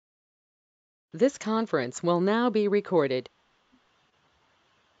This conference will now be recorded.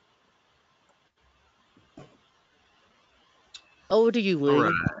 Over to you, All right.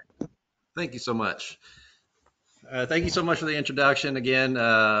 William. Thank you so much. Thank you so much for the introduction. Again,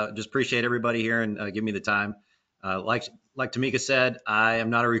 just appreciate everybody here and give me the time. Like Tamika said, I am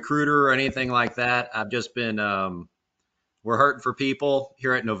not a recruiter or anything like that. I've just been we're hurting for people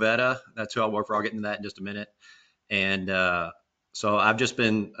here at Novetta. That's who I work for. I'll get into that in just a minute. And so I've just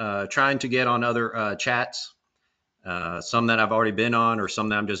been trying to get on other chats, some that I've already been on, or some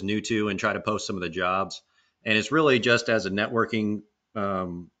that I'm just new to, and try to post some of the jobs. And it's really just as a networking,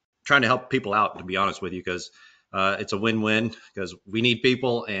 trying to help people out, to be honest with you, because it's a win-win because we need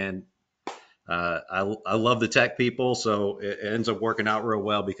people, and I love the tech people, so it ends up working out real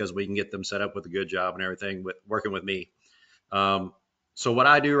well because we can get them set up with a good job and everything with working with me. Um, so what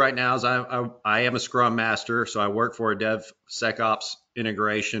I do right now is I am a Scrum Master, so I work for a DevSecOps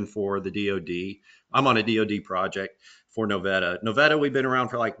integration for the DoD. I'm on a DoD project for Novetta. Novetta, we've been around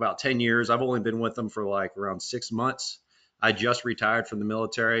for like about 10 years. I've only been with them for like around 6 months. I just retired from the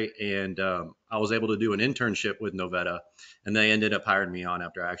military, and I was able to do an internship with Novetta, and they ended up hiring me on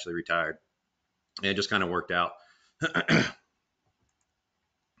after I actually retired, and it just kind of worked out.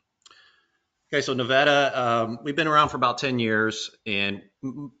 Okay, so Novetta, we've been around for about 10 years, and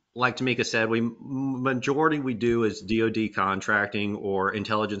like Tamika said, we majority we do is DoD contracting or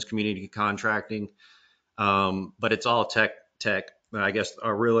intelligence community contracting, but it's all tech. I guess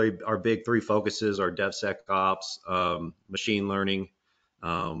our big three focuses are DevSecOps, machine learning,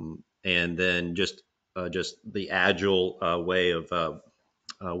 and then just the agile way of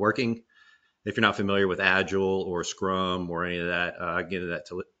working. If you're not familiar with Agile or Scrum or any of that, I'll get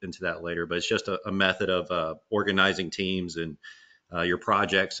into that later. But it's just a method of organizing teams and your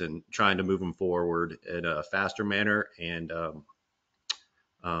projects and trying to move them forward in a faster manner and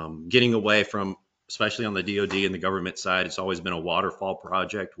getting away from, especially on the DoD and the government side, it's always been a waterfall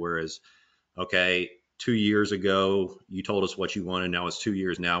project. Whereas, okay, 2 years ago you told us what you wanted, now it's 2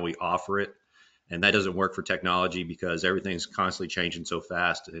 years now we offer it, and that doesn't work for technology because everything's constantly changing so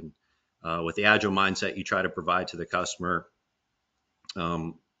fast. And with the agile mindset, you try to provide to the customer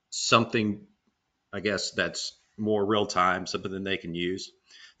um, something, I guess, that's more real time, something that they can use.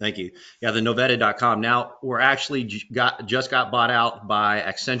 Thank you. Yeah, the Novetta.com. Now we're actually just got bought out by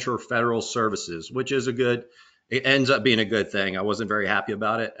Accenture Federal Services, which is a good. It ends up being a good thing. I wasn't very happy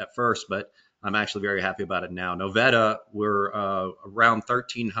about it at first, but I'm actually very happy about it now. Novetta, we're around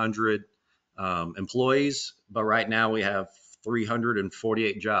 1,300 employees, but right now we have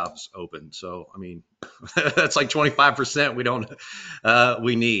 348 jobs open. So I mean, that's like 25%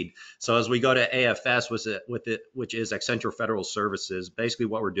 we need. So as we go to AFS which is Accenture Federal Services, basically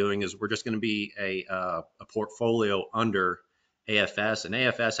what we're doing is we're just going to be a portfolio under AFS, and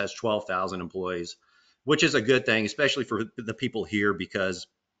AFS has 12,000 employees, which is a good thing, especially for the people here because,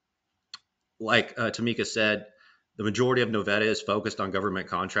 like Tamika said, the majority of Novetta is focused on government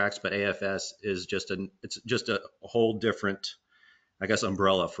contracts, but AFS is just a whole different, I guess,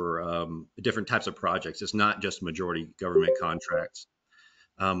 umbrella for different types of projects. It's not just majority government contracts.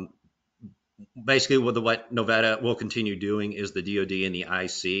 Um, Basically, what Novetta will continue doing is the DoD and the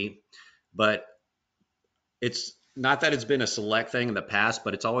IC, but it's not that it's been a select thing in the past,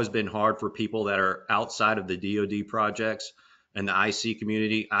 but it's always been hard for people that are outside of the DoD projects and the IC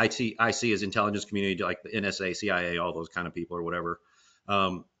community. IC is intelligence community, like the NSA, CIA, all those kind of people or whatever,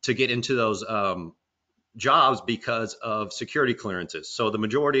 to get into those jobs because of security clearances. So the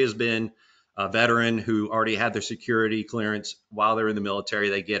majority has been a veteran who already had their security clearance while they're in the military.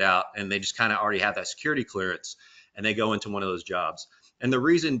 They get out and they just kind of already have that security clearance and they go into one of those jobs. And the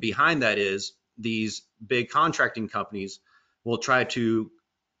reason behind that is these big contracting companies will try to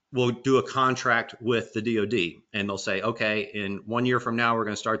will do a contract with the DoD, and they'll say, okay, in 1 year from now, we're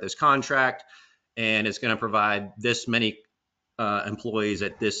going to start this contract, and it's going to provide this many employees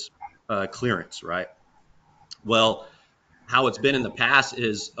at this clearance, right? Well, how it's been in the past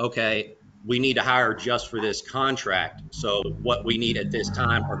is, okay, we need to hire just for this contract. So what we need at this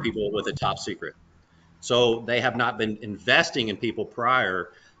time are people with a top secret. So they have not been investing in people prior,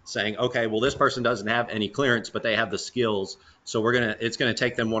 saying, okay, well, this person doesn't have any clearance, but they have the skills. So it's gonna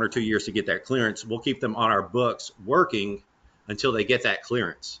take them 1 or 2 years to get that clearance. We'll keep them on our books working until they get that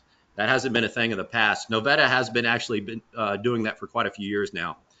clearance. That hasn't been a thing in the past. Novetta has been actually been doing that for quite a few years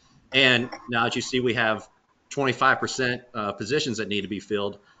now. And now that you see, we have 25% positions that need to be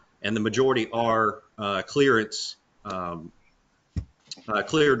filled, and the majority are um, cleared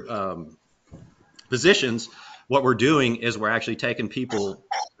positions. What we're doing is we're actually taking people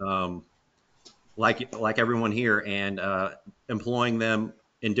like everyone here and employing them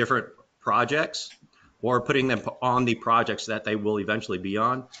in different projects or putting them on the projects that they will eventually be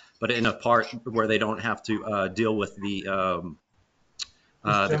on, but in a part where they don't have to deal with This the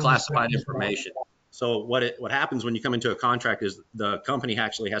gentleman's classified talking about information. So what happens when you come into a contract is the company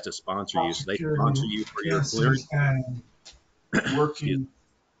actually has to sponsor you. top So they security sponsor you for your agencies clearance. and Excuse me. working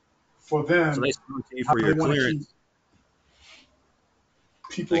for So they them, sponsor you how for they your want to keep clearance.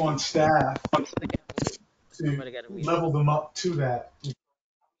 people Thank you. on staff to Somebody got to mute. level them up to that.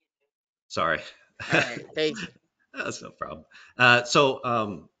 Sorry. All right. Thank you. That's no problem.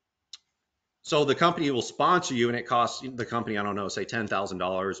 So the company will sponsor you, and it costs the company, I don't know, say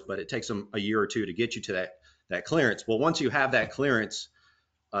 $10,000, but it takes them a year or two to get you to that clearance. Well, once you have that clearance,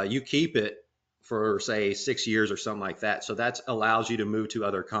 you keep it for say 6 years or something like that. So that allows you to move to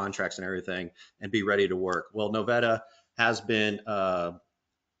other contracts and everything and be ready to work. Well, Novetta has been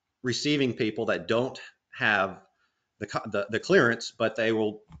receiving people that don't have the clearance, but they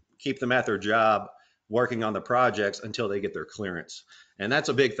will keep them at their job working on the projects until they get their clearance. And that's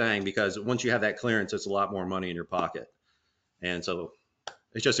a big thing because once you have that clearance, it's a lot more money in your pocket. And so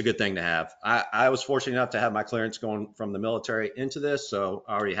it's just a good thing to have. I was fortunate enough to have my clearance going from the military into this, so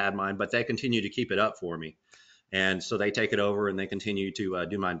I already had mine, but they continue to keep it up for me. And so they take it over and they continue to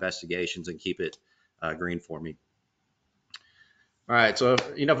do my investigations and keep it green for me. All right, so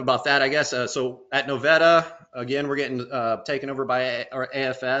enough about that, I guess. So at Novetta, again, we're getting taken over by our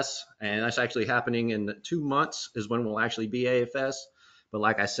AFS, and that's actually happening in 2 months is when we'll actually be AFS. But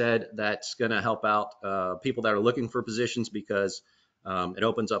like I said, that's going to help out people that are looking for positions because it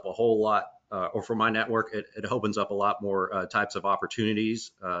opens up a whole lot, or for my network, it opens up a lot more types of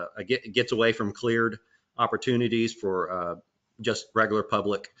opportunities. It gets away from cleared opportunities for just regular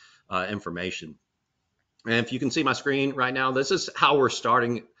public information. And if you can see my screen right now, this is how we're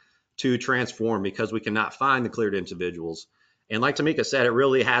starting to transform because we cannot find the cleared individuals. And like Tamika said, it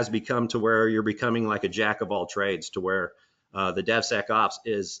really has become to where you're becoming like a jack of all trades, to where the DevSecOps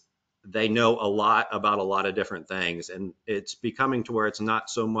is, they know a lot about a lot of different things. And it's becoming to where it's not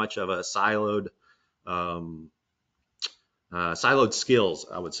so much of a um, siloed skills,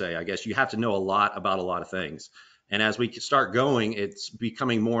 I would say. I guess you have to know a lot about a lot of things. And as we start going, it's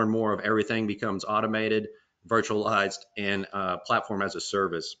becoming more and more of everything becomes automated, virtualized, and platform as a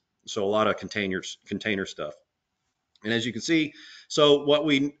service. So a lot of container stuff. And as you can see, so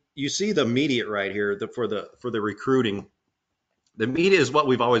you see the media right here for the recruiting. The media is what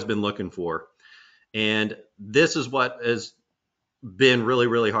we've always been looking for, and this is what has been really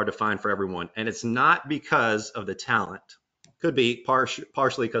really hard to find for everyone. And it's not because of the talent. Could be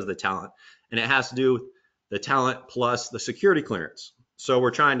partially because of the talent, and it has to do with the talent plus the security clearance. So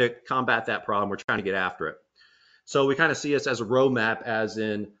we're trying to combat that problem. We're trying to get after it. So we kind of see us as a roadmap, as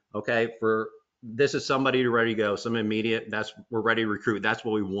in, okay, for this is somebody ready to go, some immediate. We're ready to recruit. That's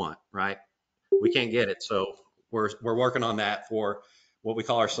what we want, right? We can't get it, so we're working on that for what we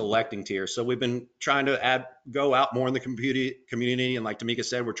call our selecting tier. So we've been trying to go out more in the community, and like Tamika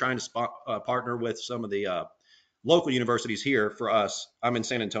said, we're trying to partner with some of the local universities here. For us, I'm in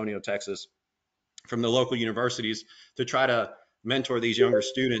San Antonio, Texas, from the local universities to try to mentor these younger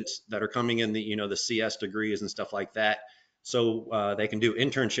students that are coming in the CS degrees and stuff like that, so they can do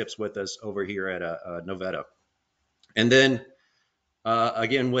internships with us over here at Novetta. And then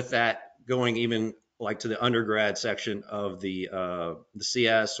again, with that going even like to the undergrad section of the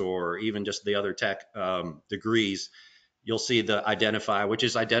CS or even just the other tech degrees, you'll see the identify, which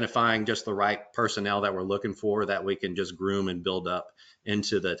is identifying just the right personnel that we're looking for that we can just groom and build up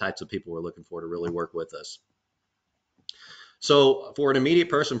into the types of people we're looking for to really work with us. So for an immediate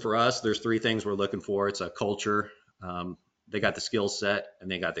person for us, there's three things we're looking for. It's a culture. They got the skill set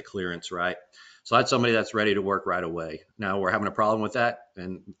and they got the clearance, right? So that's somebody that's ready to work right away. Now we're having a problem with that,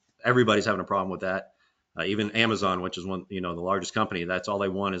 and everybody's having a problem with that. Even Amazon, which is the largest company, that's all they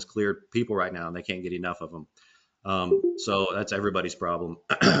want is cleared people right now, and they can't get enough of them. So that's everybody's problem.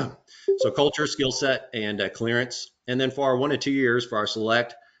 So culture, skill set, and clearance. And then for our 1 to 2 years, for our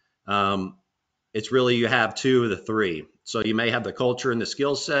select, it's really you have two of the three. So you may have the culture and the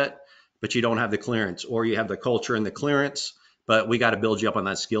skill set, but you don't have the clearance, or you have the culture and the clearance, but we got to build you up on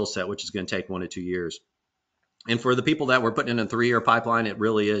that skill set, which is going to take 1 to 2 years. And for the people that we're putting in a 3-year pipeline, it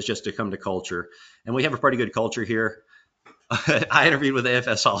really is just to come to culture. And we have a pretty good culture here. I interviewed with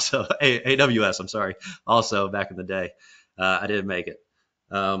AFS also, AWS, I'm sorry, also back in the day. I didn't make it.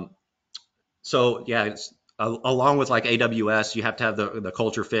 So yeah, it's, along with like AWS, you have to have the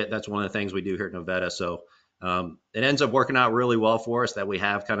culture fit. That's one of the things we do here at Novetta. So it ends up working out really well for us that we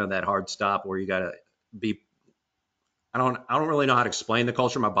have kind of that hard stop where you got to be I don't really know how to explain the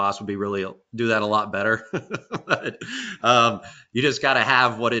culture. My boss would be really do that a lot better. But, you just got to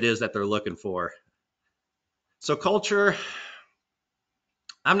have what it is that they're looking for. So culture,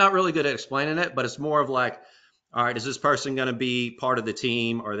 I'm not really good at explaining it, but it's more of like, all right, is this person going to be part of the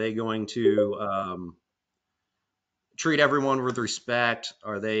team? Are they going to treat everyone with respect?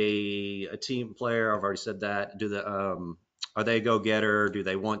 Are they a team player? I've already said that. Are they a go-getter? Do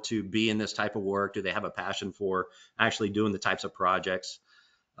they want to be in this type of work? Do they have a passion for actually doing the types of projects?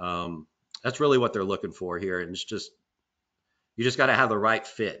 Um, that's really what they're looking for here, and it's just you just got to have the right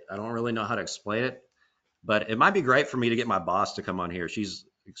fit. I don't really know how to explain it, but it might be great for me to get my boss to come on here. She's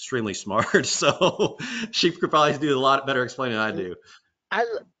extremely smart, so she could probably do a lot better explaining than I Mm, do. I,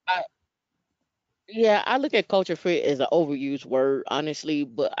 I yeah, I look at culture fit as an overused word, honestly,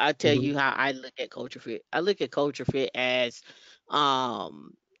 but I tell Hmm. you how I look at culture fit. I look at culture fit as,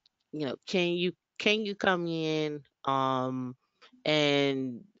 um, can you come in,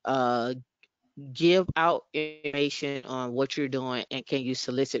 and give out information on what you're doing, and can you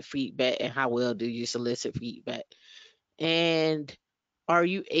solicit feedback, and how well do you solicit feedback? And are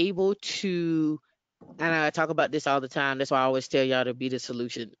you able to, and I talk about this all the time. That's why I always tell y'all to be the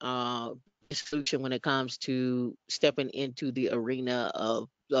solution. The solution when it comes to stepping into the arena of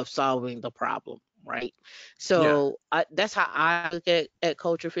solving the problem, right? Yeah. So that's how I look at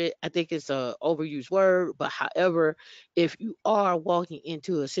culture fit. I think it's a overused word, but however, if you are walking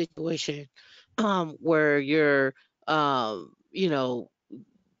into a situation where you're you know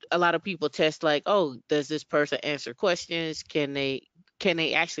a lot of people test like, oh, does this person answer questions? Can they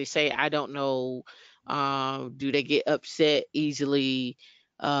actually say I don't know? Do they get upset easily?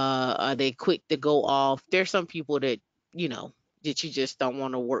 Are they quick to go off? There's some people you know that you just don't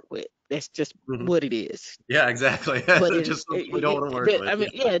want to work with. That's just Hmm. what it is. Yeah, exactly. But it, Just something we don't want to work with. I Yeah. mean,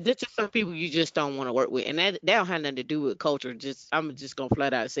 yeah, there's just some people you just don't want to work with, and that don't have nothing to do with culture. Just I'm just gonna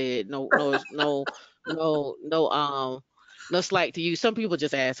flat out say it. No, no, no slight to you. Some people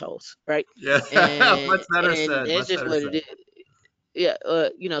just assholes, right? Yeah. And Much better and said. that's Much just better what it said. is.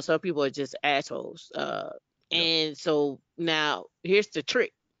 Yeah, some people are just assholes. Yep. And so now here's the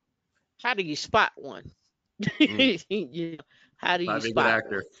trick. How do you spot one? Mm. You know, how do you Might be a good spot one?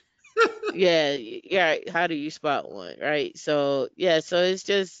 actor. Yeah, yeah, right. How do you spot one, right? So yeah, so it's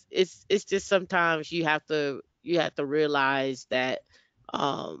just sometimes you have to realize that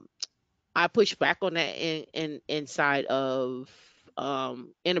um I push back on that in inside of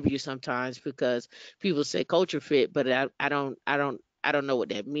interviews sometimes, because people say culture fit, but I don't know what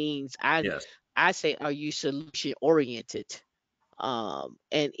that means. Yes. I say, are you solution oriented? And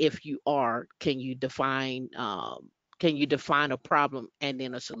if you are, can you define a problem and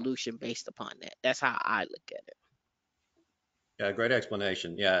then a solution based upon that? That's how I look at it. Yeah, great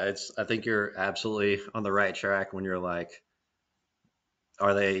explanation. Yeah, I think you're absolutely on the right track when you're like,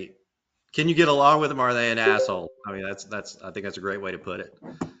 are they, can you get along with them? Or are they an asshole? I mean, I think that's a great way to put it.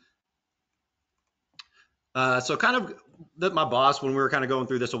 So kind of my boss, when we were kind of going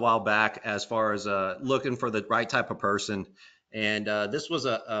through this a while back, as far as looking for the right type of person, and this was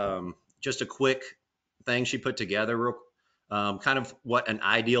just a quick thing she put together, kind of what an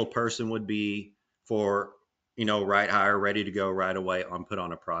ideal person would be for right hire, ready to go right away on put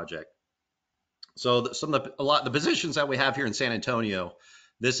on a project. So the positions that we have here in San Antonio,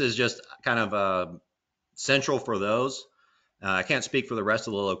 this is just kind of central for those. I can't speak for the rest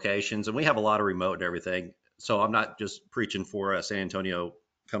of the locations, and we have a lot of remote and everything. So I'm not just preaching for San Antonio.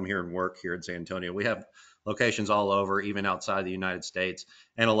 Come here and work here in San Antonio. We have locations all over, even outside the United States,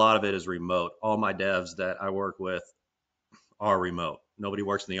 and a lot of it is remote. All my devs that I work with are remote. Nobody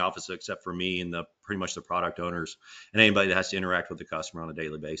works in the office except for me and the pretty much the product owners and anybody that has to interact with the customer on a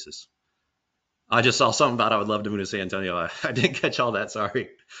daily basis. I just saw something about I would love to move to San Antonio. I didn't catch all that. Sorry.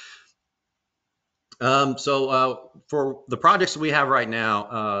 For the projects that we have right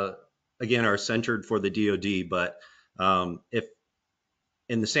now, again, are centered for the DoD, but if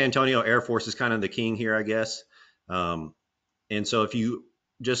in the San Antonio Air Force is kind of the king here, I guess. Um, and so if you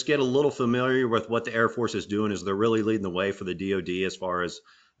just get a little familiar with what the Air Force is doing, is they're really leading the way for the DoD as far as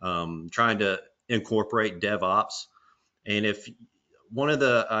trying to incorporate DevOps. And if one of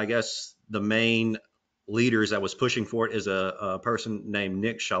the, I guess, the main leaders that was pushing for it is a person named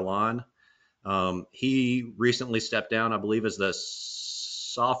Nick Shalan. He recently stepped down, I believe, as the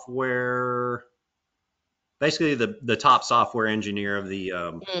software, basically the top software engineer of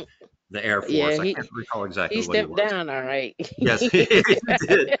Mm, the Air yeah, Force. I can't he recall he exactly what he stepped was. down, all right. Yes, he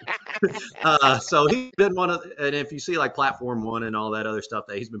did. So he's been one of, and if you see like Platform One and all that other stuff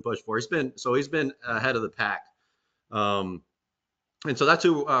that he's been pushed for, he's been ahead of the pack. Um, And so that's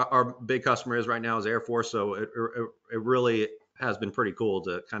who our big customer is right now is Air Force. So it really has been pretty cool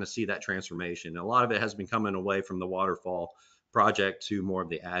to kind of see that transformation. A lot of it has been coming away from the waterfall project to more of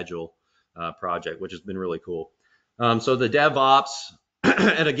the agile project, which has been really cool. So the DevOps,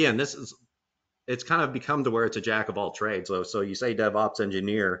 and again, this is it's kind of become to where it's a jack of all trades. So you say DevOps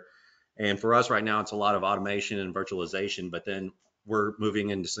engineer, and for us right now, it's a lot of automation and virtualization. But then we're moving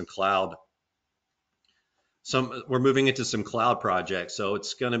into we're moving into some cloud projects, so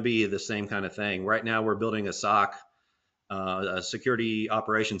it's going to be the same kind of thing. Right now, we're building a SOC, a security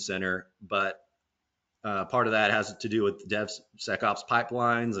operations center, but part of that has to do with DevSecOps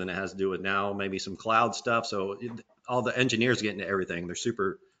pipelines, and it has to do with now maybe some cloud stuff. So all the engineers get into everything. They're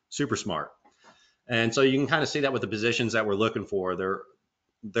super smart, and so you can kind of see that with the positions that we're looking for.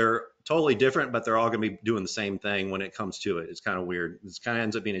 They're totally different, but they're all going to be doing the same thing when it comes to it. It's kind of weird. It kind of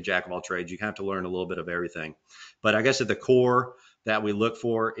ends up being a jack of all trades. You have to learn a little bit of everything. But I guess at the core that we look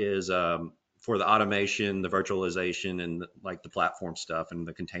for is for the automation, the virtualization, and like the platform stuff and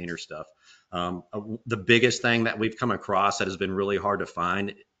the container stuff. The biggest thing that we've come across that has been really hard to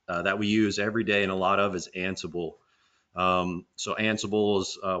find that we use every day and a lot of is Ansible. So Ansible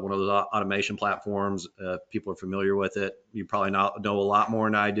is one of those automation platforms. People are familiar with it. You probably not know a lot more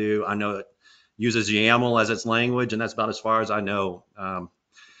than I do. I know it uses YAML as its language, and that's about as far as I know.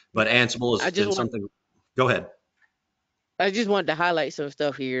 But Ansible has I just been want something. Go ahead. I just wanted to highlight some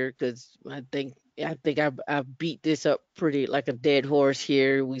stuff here because I think I beat this up pretty like a dead horse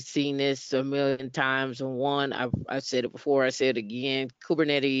here. We've seen this a million times. And one, I've said it before. I said it again.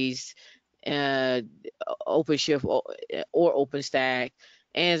 Kubernetes, uh, OpenShift or OpenStack,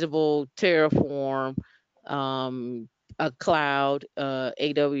 Ansible, Terraform, um, a cloud,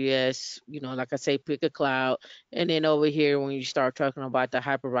 AWS. You know, like I say, pick a cloud. And then over here, when you start talking about the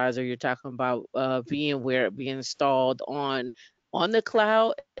hypervisor, you're talking about VMware being installed on the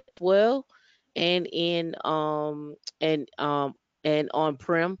cloud as well, and in and on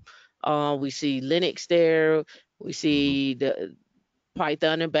prem. We see Linux there. We Hmm. see the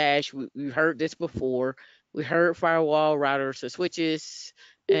Python and Bash. We've heard this before. We heard firewall routers to switches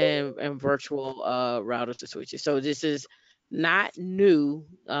and virtual routers to switches. So this is not new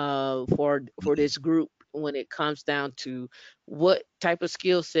for this group when it comes down to what type of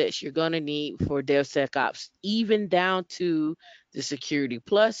skill sets you're going to need for DevSecOps, even down to the security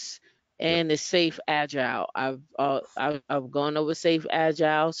plus Yep. and the safe agile. I've gone over safe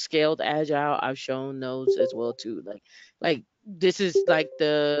agile, scaled agile. I've shown those as well too. Like this is like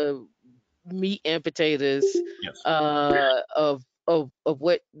the meat and potatoes Yes. of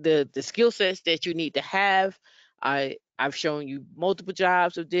what the skill sets that you need to have. I've shown you multiple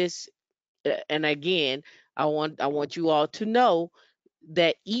jobs of this, and again, I want you all to know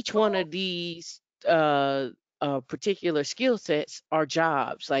that each one of these particular skill sets are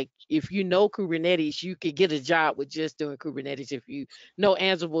jobs. Like if you know Kubernetes, you could get a job with just doing Kubernetes. If you know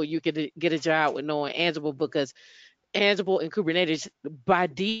Ansible, you could get a job with knowing Ansible because Ansible and Kubernetes by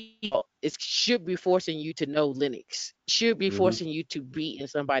default it should be forcing you to know Linux, should be Hmm. forcing you to be in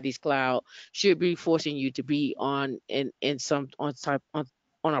somebody's cloud, should be forcing you to be on in some on type on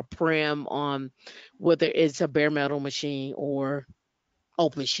a prem on whether it's a bare metal machine or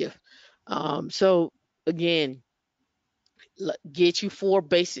OpenShift. So again, get you four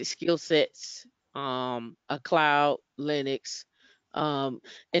basic skill sets, a cloud, Linux, um,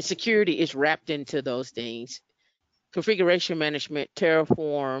 and security is wrapped into those things. Configuration management,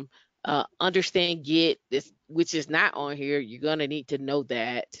 Terraform, understand Git, this which is not on here. You're gonna need to know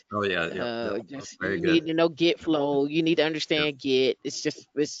that. Oh yeah. Yep. Yep. Just Very you good. need to know Git flow. You need to Yeah. understand Git.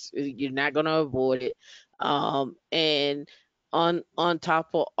 It's you're not gonna avoid it. And on top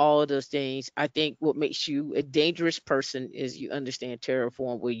of all of those things, I think what makes you a dangerous person is you understand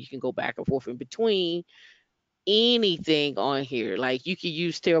Terraform, where you can go back and forth in between anything on here. Like you can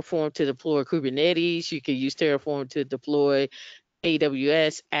use Terraform to deploy Kubernetes, you can use Terraform to deploy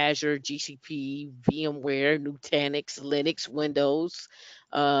AWS, Azure, GCP, VMware, Nutanix, Linux, Windows.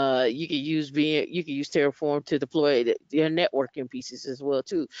 You can use Terraform to deploy their networking pieces as well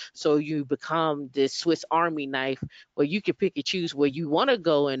too. So you become this Swiss Army knife where you can pick and choose where you want to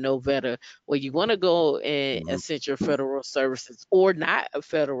go in Novetta, where you want to go in Hmm. Essential Federal Services or not a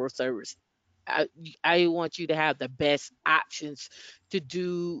federal service. I, I want you to have the best options to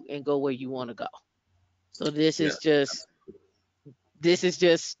do and go where you want to go. So Yeah. this is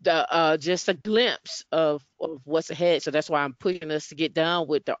just a glimpse of what's ahead. So that's why I'm pushing us to get down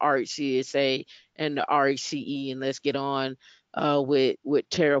with the RHCSA and the RHCE, and let's get on with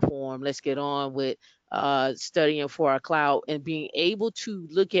Terraform. Let's get on with studying for our cloud and being able to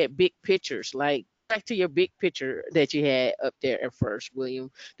look at big pictures. Like back to your big picture that you had up there at first,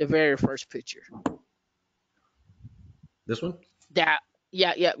 William, the very first picture. This one? That,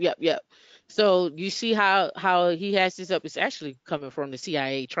 yeah, yep, yep, yep. So you see how he has this up. It's actually coming from the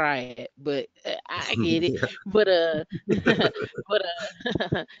CIA triad, but I get it. Yeah. But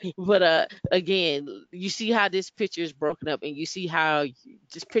but but again, you see how this picture is broken up, and you see how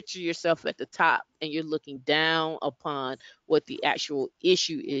just picture yourself at the top, and you're looking down upon what the actual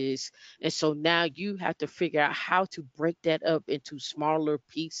issue is, and so now you have to figure out how to break that up into smaller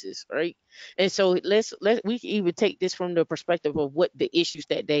pieces, right? And so let we can even take this from the perspective of what the issues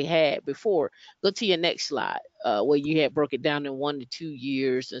that they had before. Go to your next slide, where you had broke it down in 1 to 2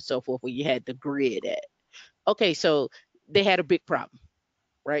 years and so forth, where you had the grid at. Okay, so they had a big problem,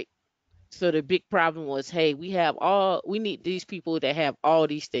 right? So the big problem was, hey, we need these people that have all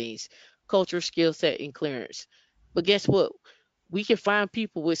these things, culture, skill set, and clearance. But guess what? We can find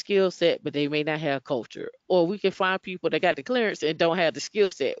people with skill set, but they may not have culture. Or we can find people that got the clearance and don't have the skill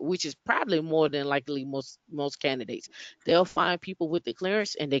set, which is probably more than likely most candidates. They'll find people with the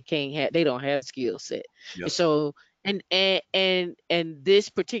clearance and they don't have skill set. And Yep. so and this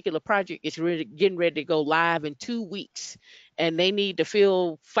particular project is really getting ready to go live in 2 weeks, and they need to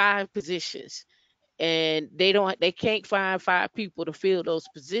fill 5 positions, and they can't find 5 people to fill those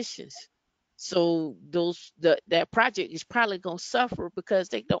positions. So that project is probably going to suffer because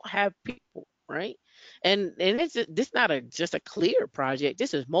they don't have people, right? And this not a just a clear project.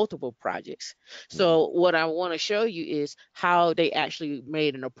 This is multiple projects. Mhm. So what I want to show you is how they actually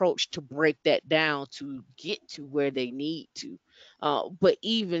made an approach to break that down to get to where they need to. But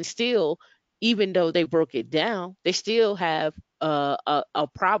even still, even though they broke it down, they still have a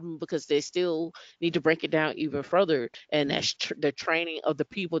problem because they still need to break it down even further, and Mhm. that's the training of the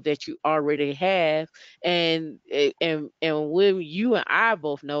people that you already have. And when you and I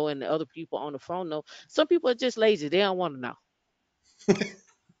both know, and the other people on the phone know, some people are just lazy. They don't want to know.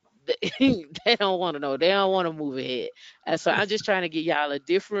 They don't want to know. They don't want to move ahead. And so I'm just trying to get y'all a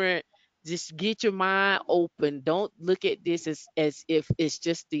different. Just get your mind open. Don't look at this as if it's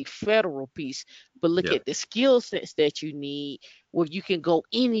just the federal piece, but look Yep. at the skill sets that you need, where you can go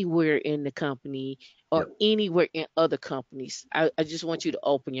anywhere in the company or Yep. anywhere in other companies. I just want you to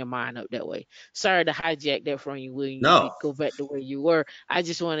open your mind up that way. Sorry to hijack that from you, William. You No, could go back to where you were. I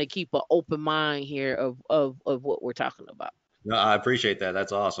just want to keep an open mind here of what we're talking about. no, I appreciate that.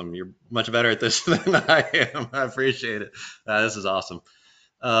 That's awesome. You're much better at this than I am. I appreciate it. This is awesome.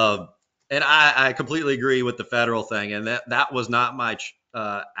 Um, and I completely agree with the federal thing. And that was not my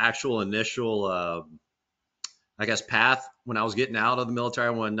actual initial, I guess, path when I was getting out of the military.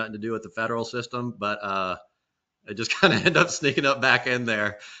 I wanted nothing to do with the federal system, but I just kind of ended up sneaking up back in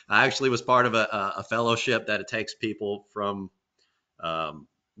there. I actually was part of a fellowship that it takes people from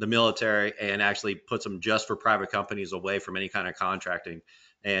the military and actually puts them just for private companies away from any kind of contracting.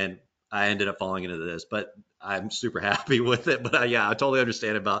 And I ended up falling into this, but I'm super happy with it. But yeah, I totally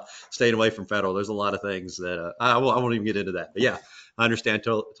understand about staying away from federal. There's a lot of things that I won't even get into that. But yeah, I understand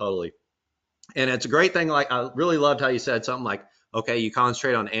totally. And it's a great thing. Like, I really loved how you said something like, okay, you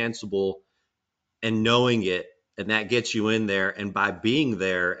concentrate on Ansible and knowing it, and that gets you in there. And by being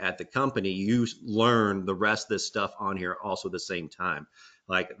there at the company, you learn the rest of this stuff on here also at the same time.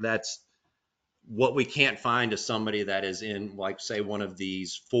 Like, that's what we can't find is somebody that is in, like, say, one of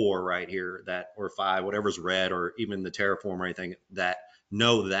these four right here, that, or five, whatever's red, or even the Terraform or anything, that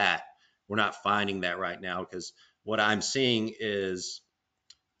know that. We're not finding that right now, because what I'm seeing is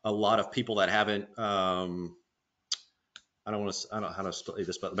a lot of people that haven't I don't know how to say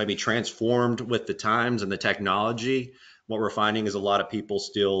this, but maybe transformed with the times and the technology. What we're finding is a lot of people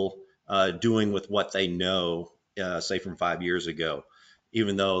still doing with what they know, say from 5 years ago,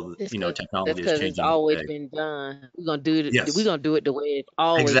 even though That's because that's technology is because it's changing every always day. been done. We're Yes, gonna do it the way it's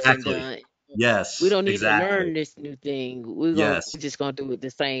always been exactly. done. We Yes, don't need to exactly. learn this new thing. Yes, We're just gonna do it the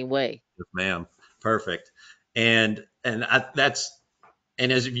same way. yes, ma'am. Perfect. That's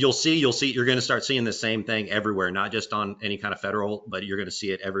and as you'll see you're going to start seeing the same thing everywhere, not just on any kind of federal, but you're going to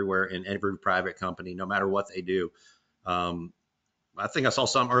see it everywhere in every private company, no matter what they do. Um, I think I saw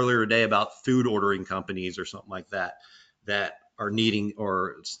some earlier today about food ordering companies or something like that that are needing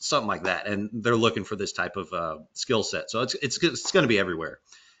or something like that, and they're looking for this type of skill set. So it's going to be everywhere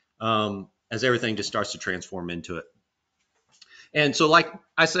as everything just starts to transform into it. And so, like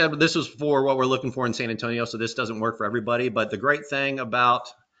I said, this is for what we're looking for in San Antonio. So this doesn't work for everybody, but the great thing about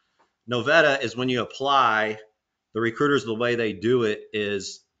Novetta is when you apply, the recruiters, the way they do it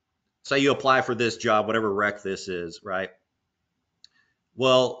is, say you apply for this job, whatever rec this is, right?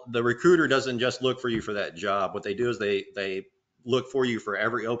 Well, the recruiter doesn't just look for you for that job. What they do is they look for you for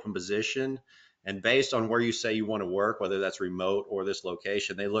every open position, And based on where you say you want to work, whether that's remote or this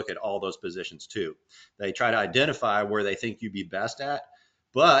location, they look at all those positions too. They try to identify where they think you'd be best at.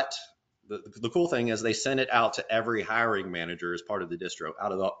 But the cool thing is they send it out to every hiring manager as part of the distro,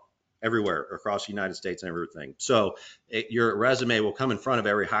 out of the everywhere across the United States and everything. So your resume will come in front of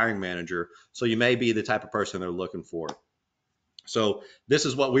every hiring manager. So you may be the type of person they're looking for. So this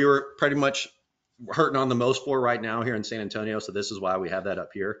is what we were pretty much hurting on the most for right now here in San Antonio. So this is why we have that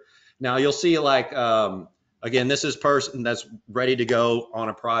up here. Now you'll see like, again, this is person that's ready to go on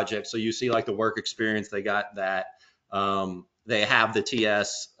a project. So you see like the work experience, they got that. They have the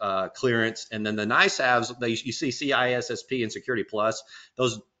TS clearance, and then the nice haves, you see CISSP and Security Plus.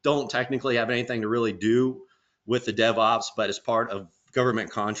 Those don't technically have anything to really do with the DevOps, but as part of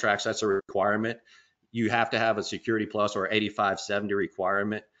government contracts, that's a requirement. You have to have a Security Plus or 8570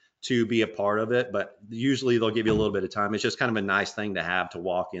 requirement to be a part of it, but usually they'll give you a little bit of time. It's just kind of a nice thing to have to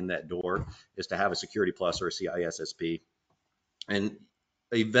walk in that door, is to have a Security Plus or a CISSP. And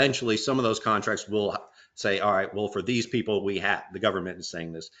eventually some of those contracts will say, all right, well, for these people, the government is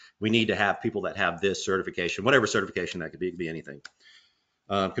saying this, we need to have people that have this certification, whatever certification that could be. It could be anything.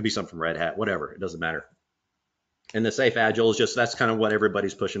 Could be something from Red Hat, whatever, it doesn't matter. And the Safe Agile is just, that's kind of what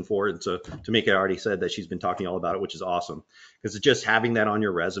everybody's pushing for. And so Tamika already said that she's been talking all about it, which is awesome, because just having that on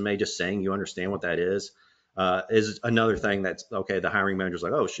your resume, just saying you understand what that is another thing that's okay. The hiring manager's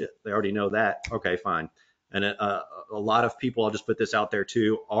like, oh shit, they already know that. Okay, fine. And a lot of people, I'll just put this out there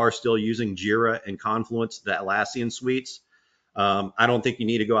too, are still using Jira and Confluence, the Atlassian suites. I don't think you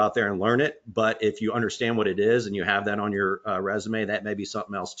need to go out there and learn it, but if you understand what it is and you have that on your resume, that may be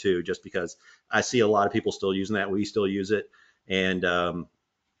something else too, just because I see a lot of people still using that. We still use it. And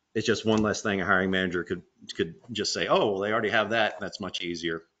it's just one less thing a hiring manager could just say, oh, well, they already have that. That's much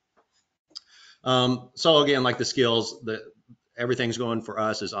easier. So again, like the skills, everything's going for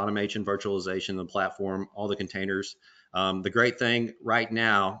us is automation, virtualization, the platform, all the containers. The great thing right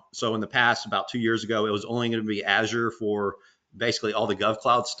now, so in the past, about 2 years ago, it was only going to be Azure for basically all the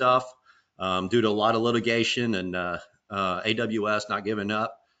GovCloud stuff, due to a lot of litigation and AWS not giving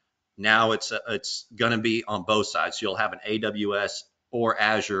up. Now it's going to be on both sides. So you'll have an AWS or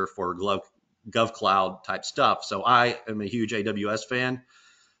Azure for GovCloud type stuff. So I am a huge AWS fan.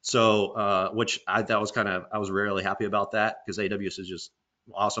 So, which I thought was I was really happy about that, because AWS is just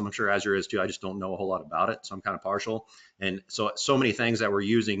awesome. I'm sure Azure is too. I just don't know a whole lot about it. So I'm kind of partial. And so many things that we're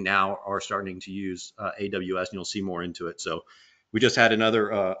using now are starting to use AWS, and you'll see more into it. So we just had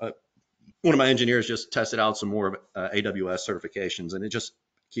another, one of my engineers just tested out some more AWS certifications, and it just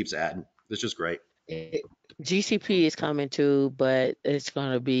keeps adding. It's just great. GCP is coming too, but it's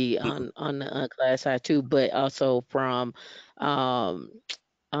going to be on the class side too, but also from um,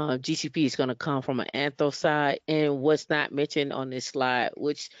 GCP is going to come from an Anthos side. And what's not mentioned on this slide,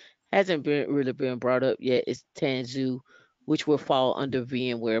 which hasn't been really been brought up yet, is Tanzu, which will fall under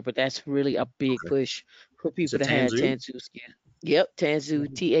VMware, but that's really a big Okay. push for Is people it to have Tanzu? Tanzu skill. Yep, Tanzu,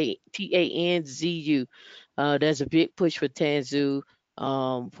 Tanzu. There's a big push for Tanzu.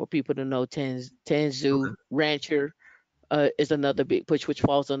 For people to know, Tanzu Okay. Rancher is another big push, which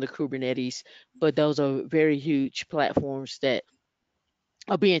falls under Kubernetes. But those are very huge platforms that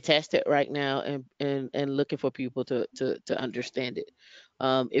are being tested right now, and looking for people to understand it.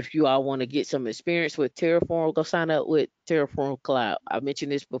 If you all want to get some experience with Terraform, go sign up with Terraform Cloud. I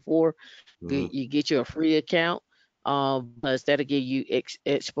mentioned this before. Mhm. You get you a free account, because that'll give you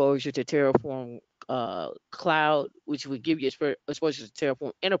exposure to Terraform Cloud, which would give you exposure to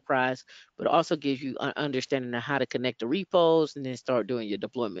Terraform Enterprise, but also gives you an understanding of how to connect the repos and then start doing your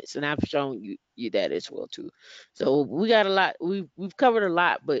deployments. And I've shown you that as well too. So we got a lot. We've covered a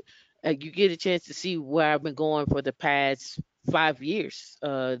lot, but you get a chance to see where I've been going for the past 5 years.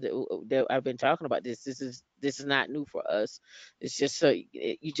 That I've been talking about this. This is not new for us. It's just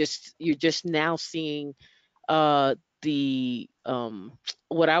you're just now seeing the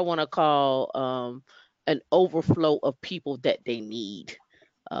what I want to call an overflow of people that they need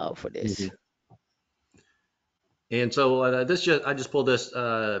for this. Mhm. And so I just pulled this.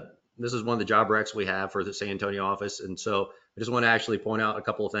 This is one of the job recs we have for the San Antonio office, and so I just want to actually point out a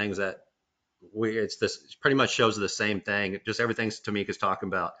couple of things that it's this pretty much shows the same thing. Just everything Tamika's talking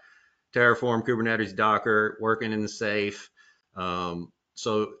about: Terraform, Kubernetes, Docker, working in the safe.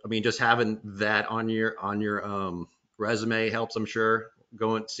 So I mean, just having that on your resume helps, I'm sure.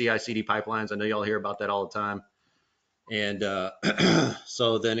 Going CI/CD pipelines, I know y'all hear about that all the time. And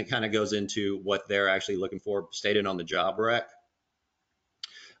so then it kind of goes into what they're actually looking for, stated on the job rec.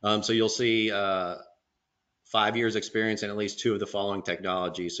 So you'll see 5 years experience in at least two of the following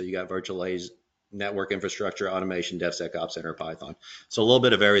technologies. So you got network infrastructure, automation, DevSecOps, Center, Python. So a little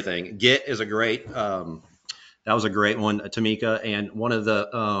bit of everything. Git is a great. That was a great one, Tamika. And one of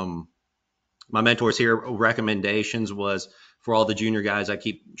the my mentors here recommendations was for all the junior guys I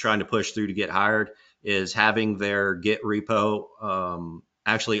keep trying to push through to get hired is having their Git repo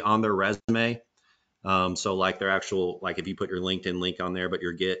actually on their resume. So like their actual, like if you put your LinkedIn link on there, but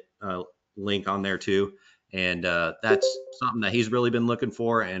your Git link on there too. And that's something that he's really been looking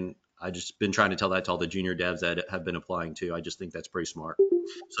for. And I just been trying to tell that to all the junior devs that have been applying too. I just think that's pretty smart.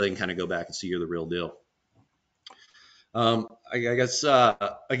 So they can kind of go back and see you're the real deal. I guess,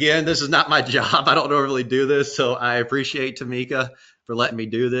 again, this is not my job. I don't normally do this. So I appreciate Tamika for letting me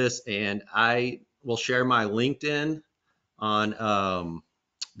do this. And I will share my LinkedIn on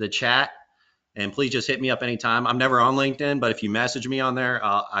the chat. And please just hit me up anytime. I'm never on LinkedIn, but if you message me on there,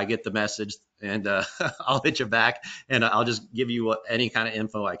 I get the message and I'll hit you back and I'll just give you any kind of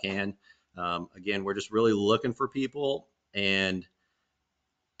info I can. Again, we're just really looking for people, and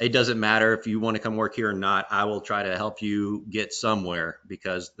it doesn't matter if you want to come work here or not. I will try to help you get somewhere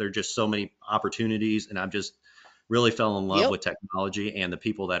because there are just so many opportunities, and I've just really fell in love Yep. with technology and the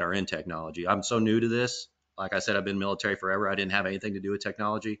people that are in technology. I'm so new to this. Like I said, I've been military forever. I didn't have anything to do with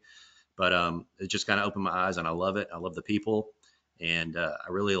technology. But it just kind of opened my eyes, and I love it. I love the people, and I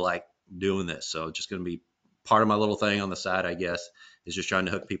really like doing this. So it's just going to be part of my little thing on the side, I guess, is just trying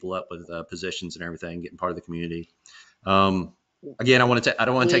to hook people up with positions and everything, getting part of the community. Um, Again, I don't want to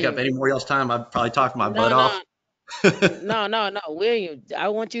take up William. any more y'all's time. I've probably talked my butt No, off. no, no, William. I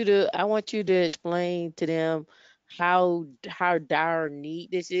want you to explain to them how dire need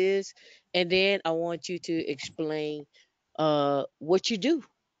this is, and then I want you to explain what you do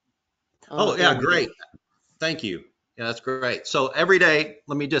Oh yeah, every great. day. Thank you. Yeah, that's great. So every day,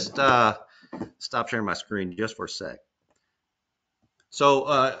 let me just stop sharing my screen just for a sec.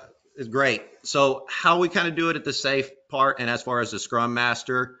 So it's great. So how we kind of do it at the safe part, and as far as the Scrum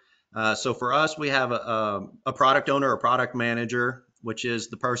Master, so for us, we have a product owner, a product manager, which is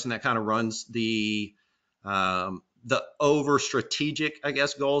the person that kind of runs the over strategic, I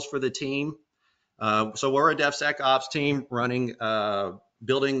guess, goals for the team. So we're a DevSecOps team running,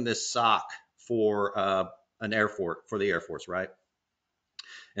 building this SOC for an Air Force, for the Air Force, right?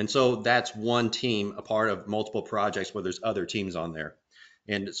 And so that's one team, a part of multiple projects where there's other teams on there.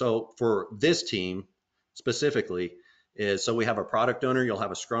 And so for this team specifically, is so we have a product owner, you'll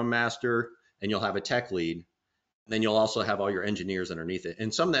have a scrum master, and you'll have a tech lead. Then you'll also have all your engineers underneath it.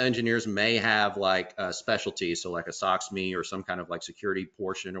 And some of the engineers may have like specialties, so like a SOCSME or some kind of like security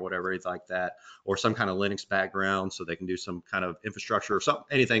portion or whatever, it's like that, or some kind of Linux background, so they can do some kind of infrastructure or something,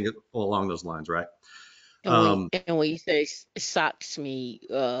 anything along those lines, right? Um, And when you say socks me,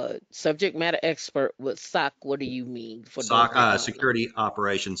 subject matter expert with sock, what do you mean for those SOC, that don't know? Security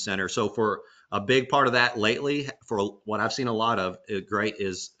Operations Center. So for a big part of that lately, for what I've seen a lot of, great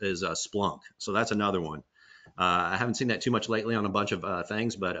is Splunk. So that's another one. I haven't seen that too much lately on a bunch of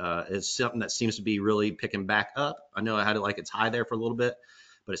things, but it's something that seems to be really picking back up. I know I had it like it's high there for a little bit,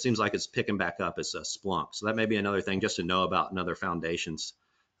 but it seems like it's picking back up as Splunk. So that may be another thing just to know about, and other foundations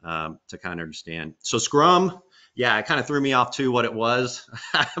to kind of understand. So Scrum, yeah, it kind of threw me off too what it was.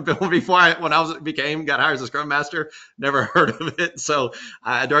 Before when I got hired as a Scrum Master, never heard of it. So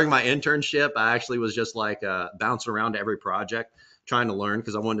during my internship, I actually was just like bouncing around to every project trying to learn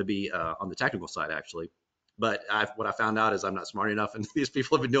because I wanted to be on the technical side actually. But what I found out is I'm not smart enough, and these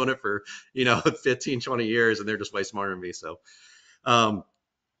people have been doing it for 15, 20 years, and they're just way smarter than me. Um,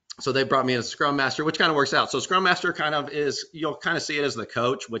 so they brought me in as a Scrum Master, which kind of works out. So Scrum Master kind of is, you'll kind of see it as the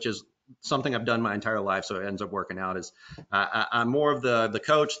coach, which is something I've done my entire life. So it ends up working out as I'm more of the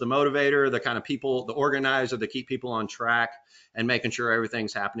coach, the motivator, the kind of people, the organizer, to keep people on track and making sure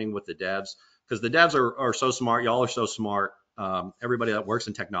everything's happening with the devs. Because the devs are so smart. Y'all are so smart. Everybody that works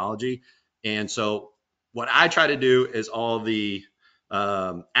in technology. And so what I try to do is all the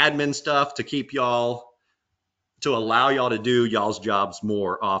admin stuff to keep y'all, to allow y'all to do y'all's jobs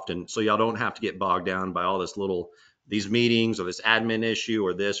more often, so y'all don't have to get bogged down by all these meetings or this admin issue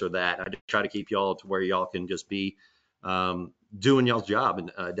or this or that. I try to keep y'all to where y'all can just be doing y'all's job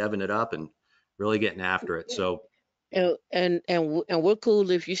and deving it up and really getting after it. So And we're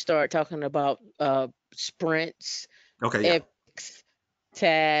cool if you start talking about sprints, okay, yeah, epics, yep,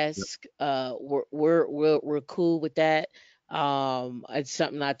 task. We're cool with that. It's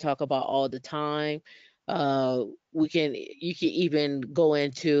something I talk about all the time. We can You can even go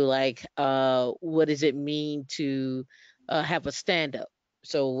into like what does it mean to have a stand up.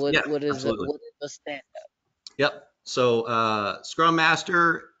 So yeah, absolutely. what is a stand Yep. So Scrum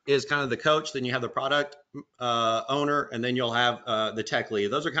Master is kind of the coach. Then you have the product owner, and then you'll have the tech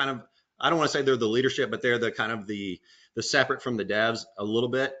lead. Those are kind of I don't want to say they're the leadership, but they're the kind of the separate from the devs a little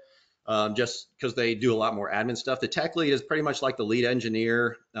bit, just because they do a lot more admin stuff. The tech lead is pretty much like the lead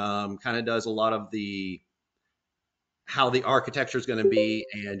engineer, kind of does a lot of the how the architecture is going to be,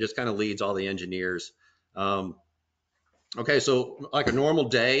 and just kind of leads all the engineers. Um, okay, so like a normal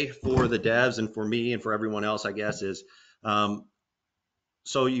day for the devs and for me and for everyone else, I guess, is um,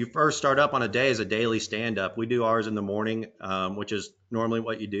 so you first start up on a day as a daily stand up. We do ours in the morning, which is normally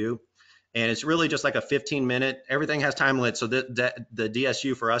what you do. And it's really just like a 15-minute, everything has time limits. So the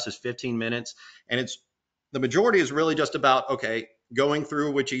DSU for us is 15 minutes. And it's the majority is really just about, okay, going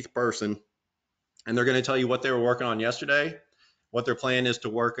through with each person. And they're going to tell you what they were working on yesterday, what their plan is to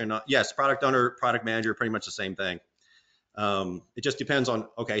work on. Yes, product owner, product manager, pretty much the same thing. It just depends on,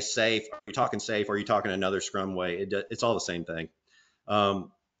 okay, safe. Are you talking safe? Or are you talking another Scrum way? It's all the same thing.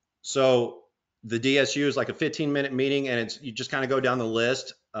 So the DSU is like a 15-minute meeting, and it's you just kind of go down the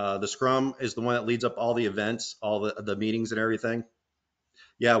list. The Scrum is the one that leads up all the events, all the meetings and everything.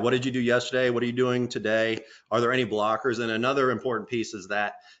 Yeah, what did you do yesterday? What are you doing today? Are there any blockers? And another important piece is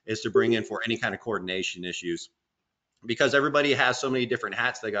to bring in for any kind of coordination issues, because everybody has so many different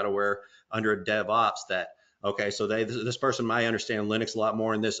hats they got to wear under DevOps that, okay, so this person might understand Linux a lot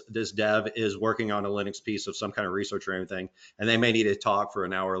more, and this dev is working on a Linux piece of some kind of research or anything, and they may need to talk for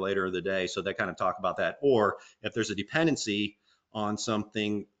an hour later of the day, so they kind of talk about that. Or if there's a dependency on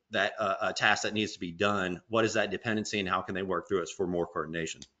something that a task that needs to be done, what is that dependency and how can they work through it for more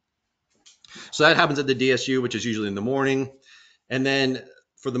coordination? So that happens at the DSU, which is usually in the morning. And then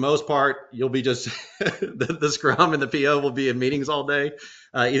for the most part, you'll be just the Scrum and the PO will be in meetings all day,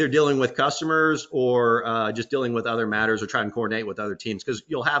 either dealing with customers or just dealing with other matters or trying to coordinate with other teams. Because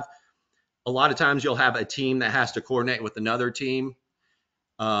a lot of times you'll have a team that has to coordinate with another team,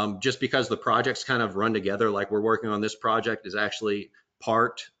 just because the projects kind of run together. Like we're working on this project is actually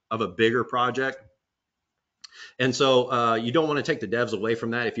part of a bigger project. And so you don't want to take the devs away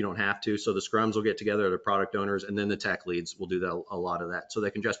from that if you don't have to. So the scrums will get together, the product owners, and then the tech leads will do a lot of that. So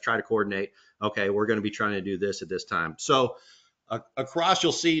they can just try to coordinate, okay, we're going to be trying to do this at this time. So across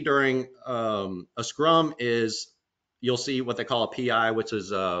you'll see during a scrum is you'll see what they call a PI, which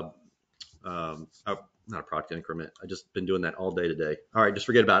is not a product increment. I just been doing that all day today. All right, just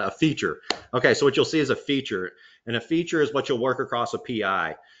forget about it. A feature. Okay, so what you'll see is a feature. And a feature is what you'll work across a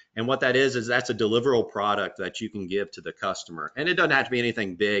PI. And what that is that's a deliverable product that you can give to the customer. And it doesn't have to be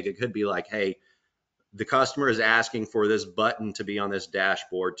anything big. It could be like, hey, the customer is asking for this button to be on this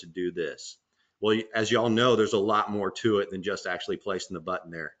dashboard to do this. Well, as you all know, there's a lot more to it than just actually placing the button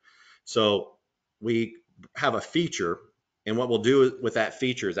there. So we have a feature, and what we'll do with that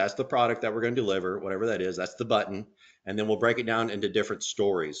feature is that's the product that we're going to deliver, whatever that is, that's the button. And then we'll break it down into different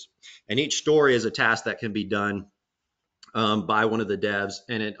stories. And each story is a task that can be done by one of the devs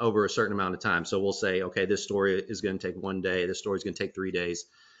and it over a certain amount of time. So we'll say, okay, this story is going to take 1 day. This story is going to take 3 days.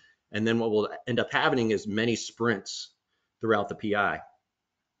 And then what will end up happening is many sprints throughout the PI.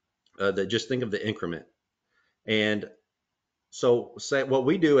 Just think of the increment. And so say what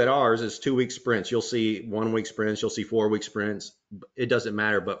we do at ours is 2-week sprints. You'll see 1-week sprints. You'll see 4-week sprints. It doesn't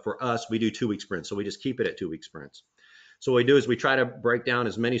matter. But for us, we do 2-week sprints. So we just keep it at 2-week sprints. So what we do is we try to break down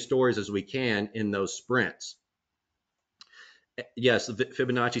as many stories as we can in those sprints. Yes, the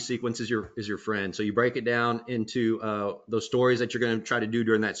Fibonacci sequence is your friend. So you break it down into those stories that you're going to try to do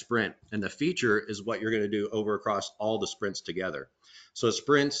during that sprint. And the feature is what you're going to do over across all the sprints together. So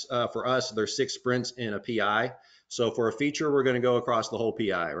sprints, for us, there's 6 sprints in a PI. So for a feature, we're going to go across the whole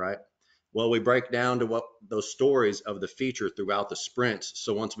PI, right? Well, we break down to what those stories of the feature throughout the sprints.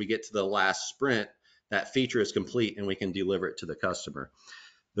 So once we get to the last sprint, that feature is complete and we can deliver it to the customer.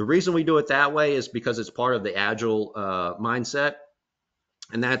 The reason we do it that way is because it's part of the agile mindset.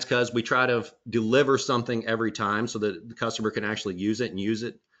 And that's because we try to deliver something every time so that the customer can actually use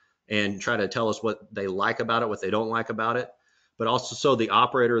it and try to tell us what they like about it, what they don't like about it. But also so the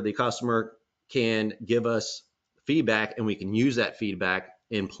operator, the customer can give us feedback and we can use that feedback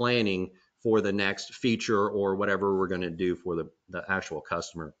in planning for the next feature or whatever we're going to do for the actual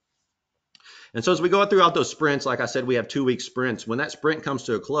customer. And so as we go throughout those sprints, like I said, we have 2-week sprints. When that sprint comes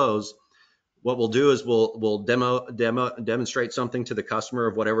to a close, what we'll do is we'll demonstrate something to the customer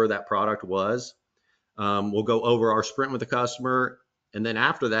of whatever that product was. We'll go over our sprint with the customer. And then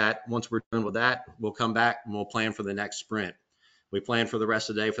after that, once we're done with that, we'll come back and we'll plan for the next sprint. We plan for the rest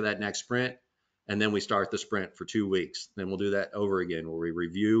of the day for that next sprint. And then we start the sprint for 2 weeks. Then we'll do that over again where we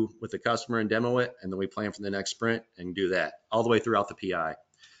review with the customer and demo it. And then we plan for the next sprint and do that all the way throughout the PI.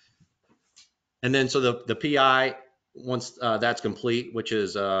 And then so the PI, once that's complete, which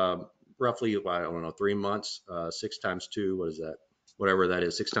is roughly, I don't know, 3 months, 6 times 2, what is that? whatever that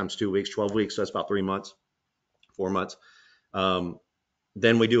is, 6 times 2 weeks, 12 weeks. So that's about 3 months, 4 months.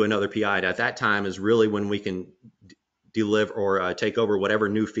 Then we do another PI. And at that time is really when we can deliver or take over whatever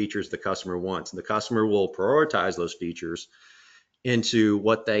new features the customer wants. And the customer will prioritize those features into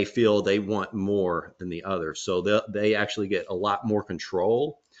what they feel they want more than the other. So they actually get a lot more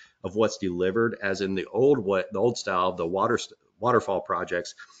control of what's delivered, as in the old style, the waterfall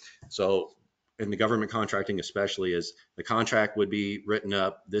projects. So in the government contracting especially, is the contract would be written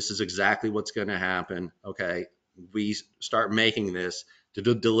up. This is exactly what's going to happen. Okay, we start making this.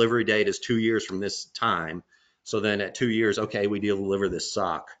 The delivery date is 2 years from this time. So then at 2 years, okay, we deliver this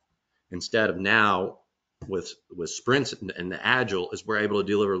SOC. Instead of now with sprints and the agile, is we're able to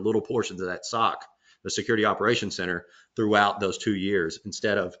deliver little portions of that SOC, the security operations center, throughout those 2 years,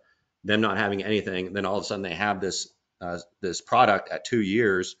 instead of them not having anything. Then all of a sudden they have this product at 2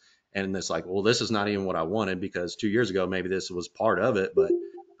 years, and it's like, well, this is not even what I wanted, because 2 years ago maybe this was part of it, but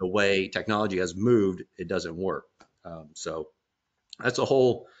the way technology has moved, it doesn't work. So that's a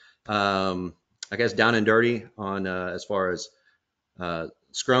whole, I guess, down and dirty on as far as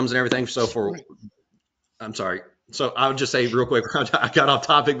scrums and everything. I'm sorry. So I would just say real quick, I got off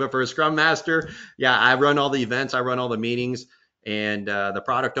topic, but for a Scrum Master, yeah, I run all the events, I run all the meetings, and the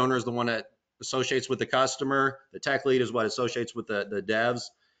product owner is the one that associates with the customer. The tech lead is what associates with the devs,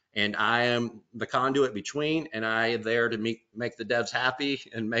 and I am the conduit between, and I am there to make the devs happy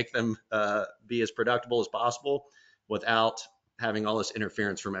and make them be as productive as possible without having all this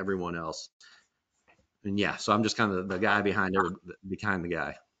interference from everyone else. And yeah, so I'm just kind of the guy behind the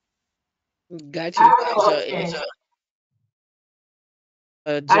guy. Got I you. have a So, question.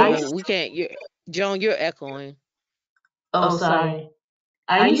 Are you? Joan, we can't. Joan, you're echoing. Oh, sorry.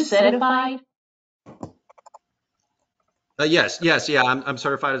 Are you certified? Yes, yeah. I'm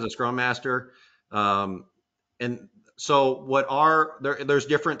certified as a Scrum Master, and so there's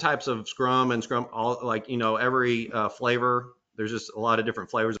different types of Scrum and Scrum, all like every flavor. There's just a lot of different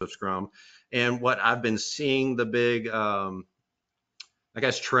flavors of Scrum, and what I've been seeing the big, I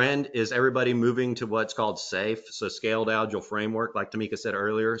guess, trend is everybody moving to what's called SAFe, so Scaled Agile Framework, like Tamika said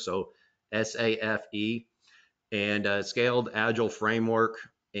earlier. So SAFE, and Scaled Agile Framework,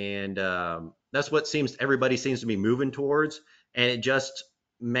 and that's what everybody seems to be moving towards, and it just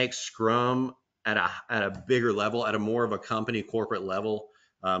makes Scrum at a bigger level, at a more of a company corporate level,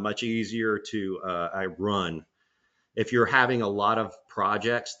 much easier to run. If you're having a lot of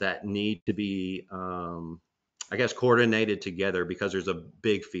projects that need to be, I guess, coordinated together because there's a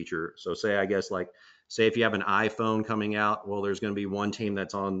big feature. So say if you have an iPhone coming out, well, there's going to be one team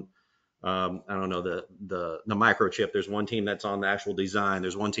that's on I don't know, the microchip. There's one team that's on the actual design.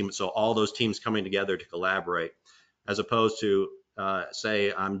 There's one team. So all those teams coming together to collaborate, as opposed to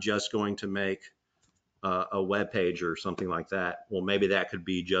say I'm just going to make a web page or something like that. Well, maybe that could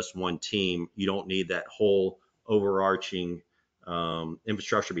be just one team. You don't need that whole overarching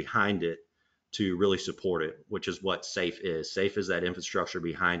infrastructure behind it to really support it, which is what SAFe is. SAFe is that infrastructure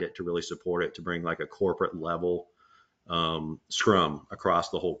behind it to really support it, to bring like a corporate level Scrum across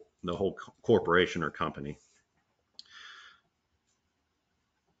the whole corporation or company.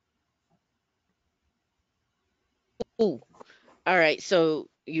 Ooh. All right. So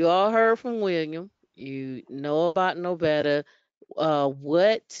you all heard from William. You know about Novetta.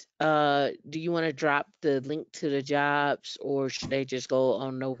 What do you want to drop the link to the jobs, or should they just go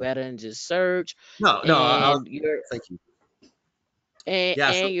on Novetta and just search, No, and your thank you. and,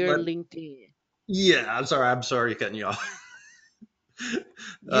 Yeah, and your LinkedIn? yeah, I'm sorry cutting you off. You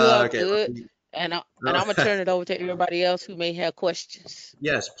are Okay. good, and I'm gonna turn it over to everybody else who may have questions.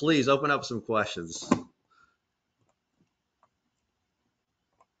 Yes, please open up some questions.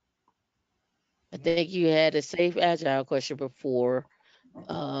 I think you had a safe agile question before.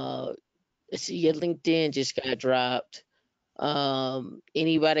 Uh, let's see, your LinkedIn just got dropped.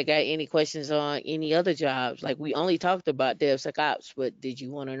 Anybody got any questions on any other jobs? Like, we only talked about DevSecOps, but did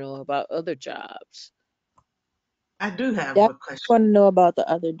you want to know about other jobs? I do have Yeah, I a question. want to know about the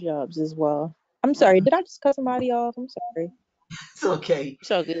other jobs as well. I'm sorry, did I just cut somebody off? I'm sorry. It's okay.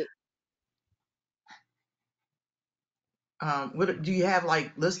 So good. What do you have,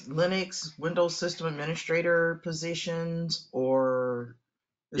 like Linux, Windows System Administrator positions, or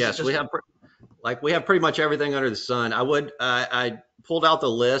is it Yes, we just? have pretty much everything under the sun. I pulled out the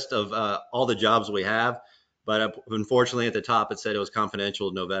list of all the jobs we have, but unfortunately at the top it said it was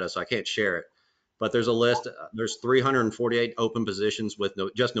confidential to Novetta, so I can't share it. But there's a list. There's 348 open positions with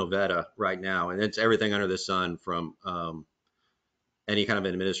just Novetta right now, and it's everything under the sun, from any kind of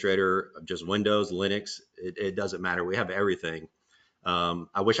administrator, just Windows, Linux. It doesn't matter. We have everything.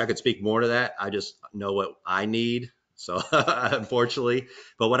 I wish I could speak more to that. I just know what I need. So unfortunately,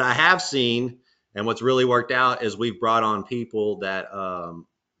 but what I have seen and what's really worked out is we've brought on people that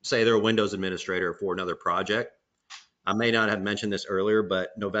say they're a Windows administrator for another project. I may not have mentioned this earlier,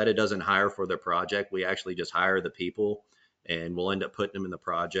 but Novetta doesn't hire for their project. We actually just hire the people and we'll end up putting them in the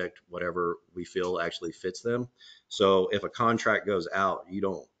project, whatever we feel actually fits them. So if a contract goes out,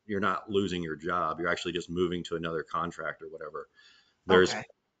 you're not losing your job. You're actually just moving to another contract or whatever. There's Okay.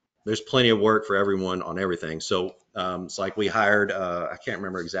 there's plenty of work for everyone on everything. So it's like we hired, I can't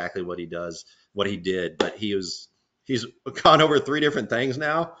remember exactly what he did, but he's gone over 3 different things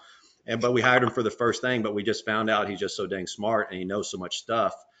now. But we hired him for the first thing, but we just found out he's just so dang smart and he knows so much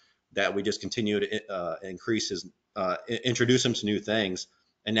stuff that we just continue to introduce him to new things.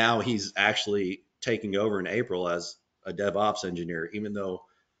 And now he's actually taking over in April as a DevOps engineer, even though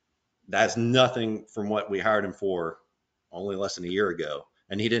that's nothing from what we hired him for only less than a year ago.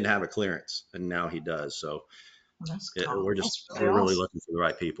 And he didn't have a clearance, and now he does. So That's it, cool. we're just That's really we're really awesome. looking for the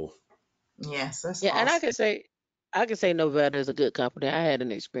right people. Yes, that's Yeah, and awesome. I can say Novetta is a good company. I had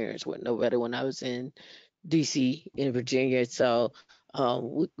an experience with Novetta when I was in DC in Virginia. So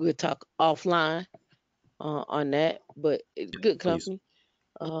we'll talk offline on that, but good Please. company.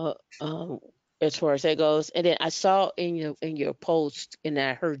 Uh, um, as far as that goes. And then I saw in your post, and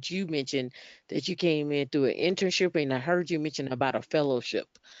I heard you mention that you came in through an internship, and I heard you mention about a fellowship.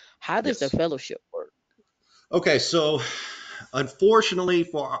 How does the Yes. fellowship work? Okay. So unfortunately,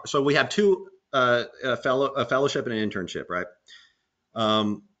 so we have two a fellowship and an internship, right?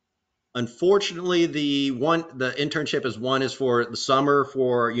 Um, Unfortunately, the internship is one is for the summer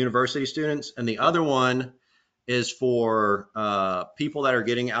for university students, and the other one is for people that are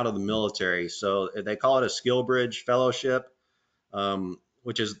getting out of the military. So they call it a skill bridge fellowship,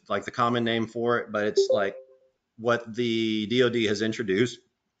 which is like the common name for it, but it's like what the DoD has introduced.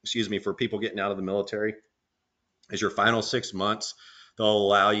 Excuse me, for people getting out of the military is your final 6 months. They'll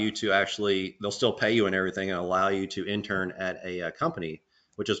allow you to they'll still pay you and everything and allow you to intern at a company,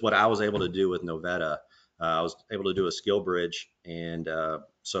 which is what I was able to do with Novetta. I was able to do a skill bridge. And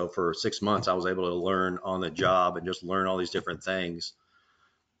so for 6 months, I was able to learn on the job and just learn all these different things.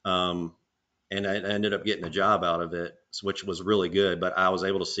 Um, and I ended up getting a job out of it, which was really good. But I was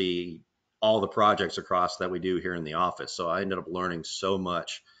able to see all the projects across that we do here in the office. So I ended up learning so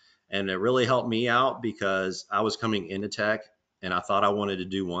much. And it really helped me out because I was coming into tech and I thought I wanted to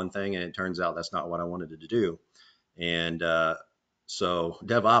do one thing, and it turns out that's not what I wanted to do. And so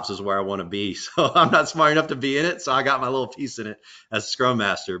DevOps is where I want to be. So I'm not smart enough to be in it. So I got my little piece in it as a Scrum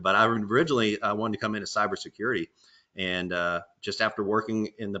Master. But I originally wanted to come into cybersecurity. And just after working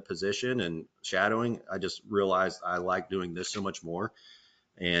in the position and shadowing, I just realized I like doing this so much more.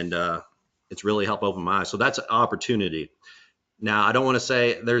 And it's really helped open my eyes. So that's an opportunity. Now, I don't want to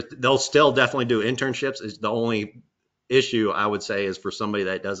say they'll still definitely do internships. Is the only issue I would say is for somebody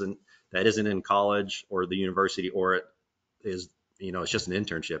that isn't in college or the university, or it is, it's just an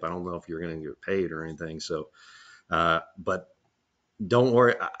internship. I don't know if you're going to get paid or anything. So, but don't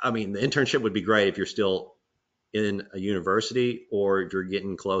worry. I mean, the internship would be great if you're still in a university or if you're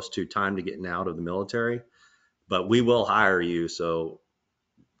getting close to time to getting out of the military, but we will hire you. So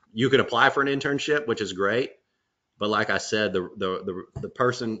you can apply for an internship, which is great. But like I said, the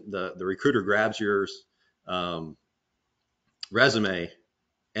person, the recruiter grabs your um, resume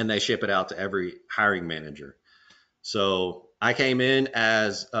and they ship it out to every hiring manager. So I came in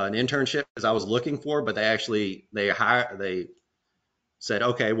as an internship as I was looking for, but they said,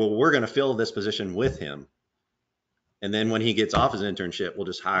 okay, well, we're going to fill this position with him. And then when he gets off his internship, we'll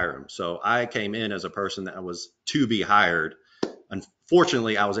just hire him. So I came in as a person that was to be hired.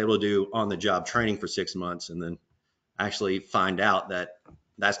 Unfortunately, I was able to do on the job training for 6 months and then actually find out that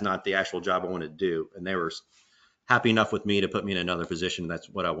that's not the actual job I wanted to do. And they were happy enough with me to put me in another position. That's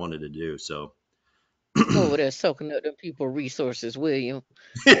what I wanted to do. So Over there soaking up them people resources, William.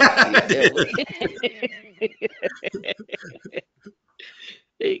 yeah, Yeah, that was.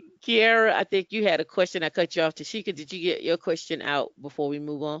 Hey, Kiara, I think you had a question. I cut you off. Tashika, did you get your question out before we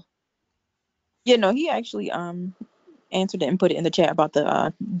move on? Yeah, no, he actually answered it and put it in the chat about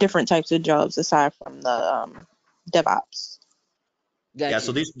the different types of jobs aside from the DevOps. yeah. Got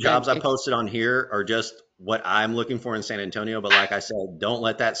So you. these Got jobs I you. posted on here are just what I'm looking for in San Antonio. But like I said, don't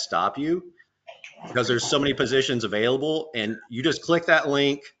let that stop you because there's so many positions available and you just click that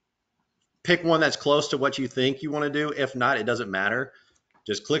link, pick one that's close to what you think you want to do. If not, it doesn't matter.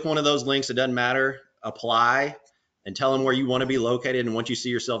 Just click one of those links. It doesn't matter. Apply and tell them where you want to be located and what you see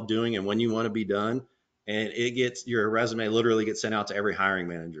yourself doing and when you want to be done. And your resume literally gets sent out to every hiring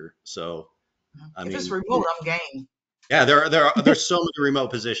manager. So, I If it's mean, remote, I'm game. there's so many remote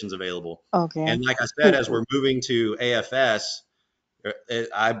positions available. Okay. And like I said, as we're moving to AFS,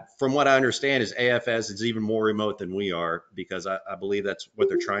 from what I understand is AFS is even more remote than we are because I believe that's what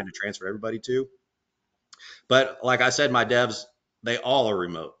they're trying to transfer everybody to. But like I said, my devs, they all are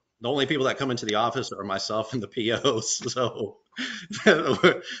remote. The only people that come into the office are myself and the POs. So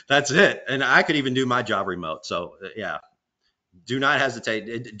that's it. And I could even do my job remote. So yeah, do not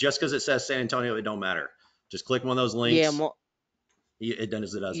hesitate. Just because it says San Antonio, it don't matter. Just click one of those Yeah, links. It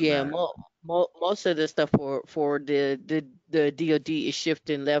doesn't yeah, matter. most of the stuff for the DoD is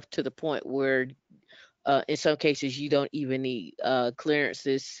shifting left to the point where in some cases you don't even need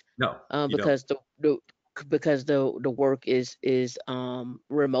clearances No, you don't. because the work is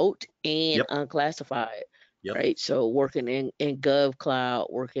remote and Yep. unclassified, Yep. right? So working in Gov Cloud,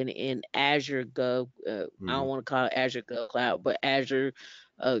 working in Azure Gov, I don't Hmm. want to call it Azure Gov Cloud, but Azure,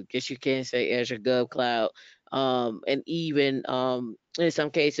 guess you can say Azure Gov Cloud, and even in some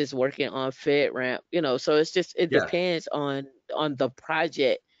cases working on FedRAMP, so it Yeah. depends on the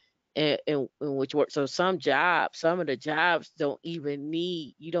project and which work. So some of the jobs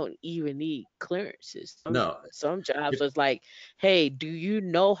you don't even need clearances. No. Some jobs It, is like, hey, do you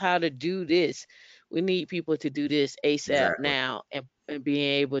know how to do this? We need people to do this ASAP exactly. now and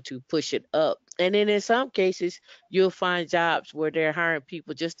being able to push it up. And then in some cases, you'll find jobs where they're hiring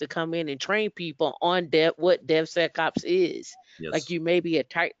people just to come in and train people on what DevSecOps is. Like Yes. you may be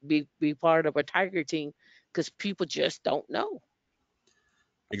be part of a tiger team because people just don't know.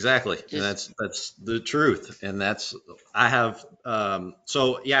 Exactly, and Just that's the truth, and that's I have.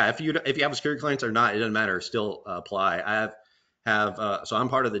 So yeah, if you have a security clearance or not, it doesn't matter. Still apply. I have so I'm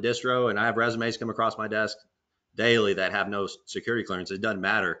part of the distro, and I have resumes come across my desk daily that have no security clearance. It doesn't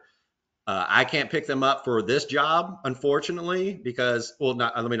matter. I can't pick them up for this job, unfortunately, because well,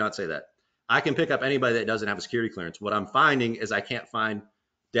 not let me not say that. I can pick up anybody that doesn't have a security clearance. What I'm finding is I can't find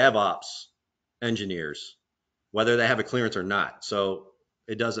DevOps engineers whether they have a clearance or not. So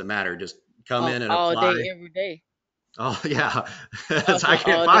it doesn't matter. Just come in and all apply. day, every day. Oh yeah, I can't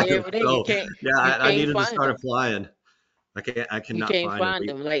All find day, them. every day. So yeah, You I can't needed to find start them. applying. I You cannot can't find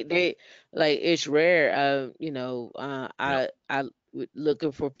them. find them. Like it's rare. Yep.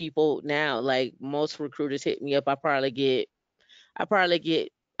 Looking for people now. Like most recruiters hit me up. I probably get, I probably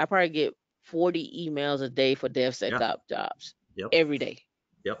get 40 emails a day for Yeah. DevSecOps jobs Yep. every day,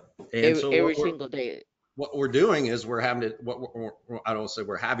 Yep. And so every single day. what we're doing is we're having to I don't say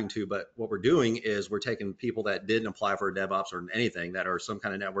we're having to, but what we're doing is we're taking people that didn't apply for DevOps or anything that are some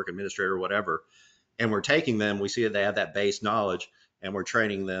kind of network administrator or whatever, and we're taking them. We see that they have that base knowledge, and we're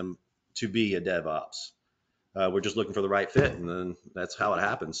training them to be a DevOps. We're just looking for the right fit, and then that's how it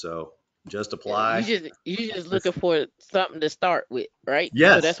happens. So just Yeah, apply. you just It's- looking for something to start with, right? So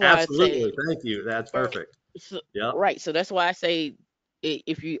yes, that's why I absolutely. say, Thank you. That's right. perfect. So, Yep. right. So that's why I say,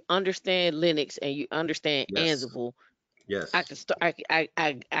 if you understand Linux and you understand Yes. Ansible, I Yes. can start.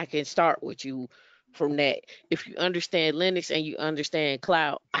 I can start with you from that. If you understand Linux and you understand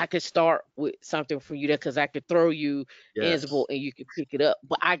cloud, I could start with something from you there because I could throw you Ansible Yes. and you can pick it up.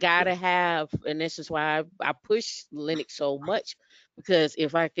 But I gotta Yes. have, and this is why I push Linux so much because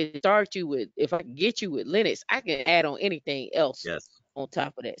if I can get you with Linux, I can add on anything else Yes. on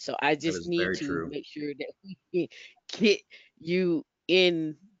top of that. So I That just is need very to true. make sure that we can get you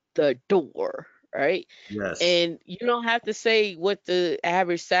in the door, right? Yes. And you don't have to say what the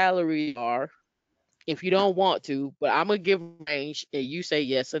average salaries are if you don't want to, but I'm gonna give a range and you say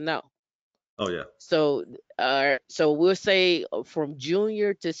yes or no. Oh yeah. So we'll say from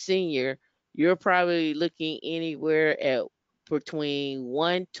junior to senior, you're probably looking anywhere at between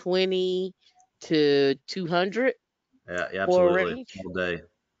 120 to 200 Yeah. for a Absolutely. range. All day.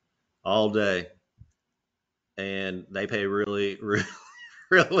 All day. And they pay really, really,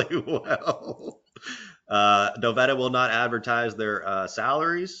 really well. Novetta will not advertise their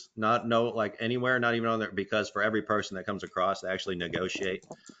salaries, not no like anywhere, not even on there, because for every person that comes across, they actually negotiate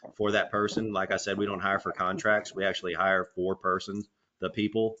for that person. Like I said, we don't hire for contracts; we actually hire for persons, the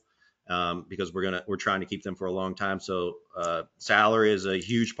people, because we're trying to keep them for a long time. So salary is a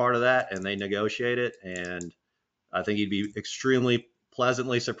huge part of that, and they negotiate it. And I think you'd be extremely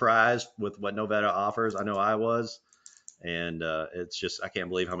pleasantly surprised with what Novetta offers. I know I was, and it's just I can't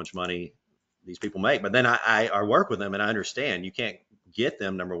believe how much money these people make. But then I work with them and I understand you can't get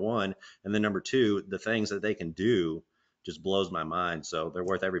them, number one, and then number two, the things that they can do just blows my mind. So they're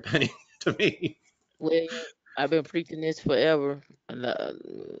worth every penny to me. Well, I've been preaching this forever. And,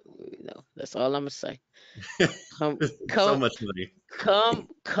 that's all I'm gonna say. Come, So come, much money.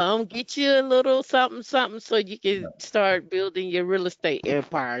 come, get you a little something, something, so you Yeah. can start building your real estate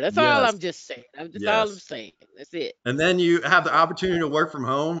empire. That's all Yes. I'm just saying. That's all I'm Yes. saying. That's it. And then you have the opportunity to work from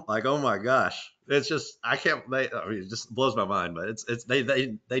home. Like, oh my gosh, it's just I can't. I mean, it just blows my mind. But it's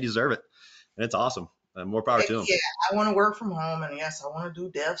they deserve it, and it's awesome. And more power Heck to them. yeah, I want to work from home, and yes, I want to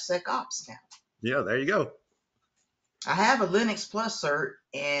do DevSecOps now. Yeah, there you go. I have a Linux Plus cert,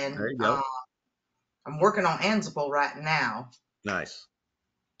 and There you go. I'm working on Ansible right now. Nice.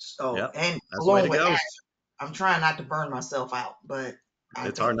 So, Yep, and that's the way along to with go. Azure, I'm trying not to burn myself out, but I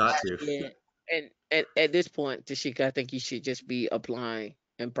It's think hard not to. Yeah. And at this point, Tashika, I think you should just be applying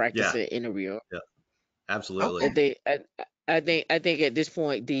and Yeah, practicing interview. yeah, I absolutely. okay. think I think at this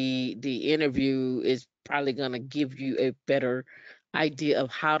point the interview is probably gonna give you a better idea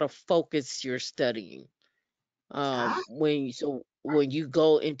of how to focus your studying. Ah, When you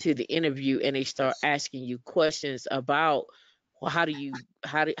go into the interview and they start asking you questions about, well, how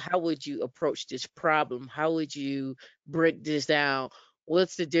would you approach this problem? How would you break this down?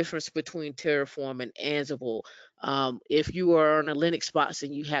 What's the difference between Terraform and Ansible? If you are on a Linux box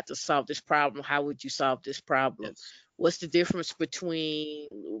and you have to solve this problem, how would you solve this problem? Yes. What's the difference between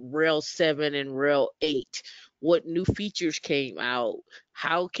Rail 7 and Rail 8? What new features came out?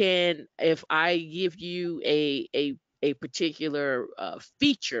 How can, if I give you a particular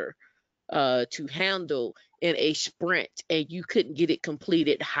feature to handle in a sprint and you couldn't get it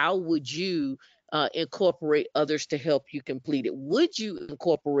completed, how would you incorporate others to help you complete it? Would you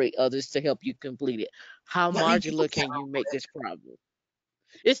incorporate others to help you complete it? How let me do modular that can you real make quick. this problem?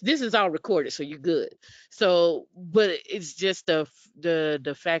 This is all recorded, so you're good. So, but it's just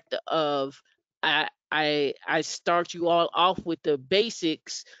the fact of I start you all off with the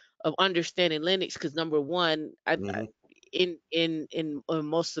basics of understanding Linux, because number one, Hmm. in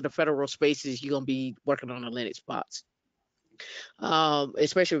most of the federal spaces, you're gonna be working on a Linux box,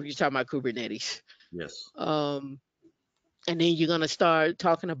 especially if you're talking about Kubernetes. Yes. Um, and then you're gonna start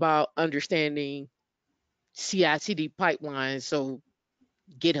talking about understanding CI/CD pipelines. So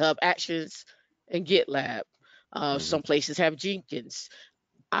GitHub Actions and GitLab. Hmm. Some places have Jenkins.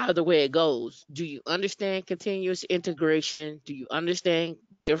 Either way it goes, do you understand continuous integration? Do you understand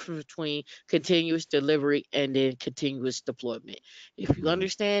the difference between continuous delivery and then continuous deployment? If you Hmm.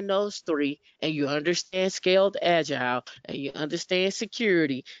 understand those three, and you understand scaled agile, and you understand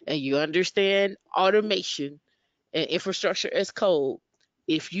security, and you understand automation and infrastructure as code,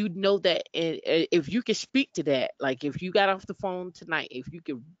 if you know that, and if you can speak to that, like if you got off the phone tonight, if you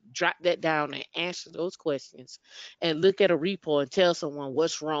can drop that down and answer those questions and look at a repo and tell someone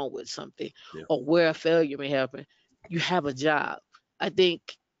what's wrong with something Yeah. or where a failure may happen, you have a job. I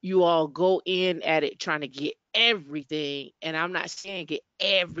think you all go in at it trying to get everything, and I'm not saying get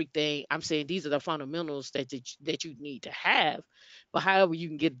everything. I'm saying these are the fundamentals that you need to have. But however, you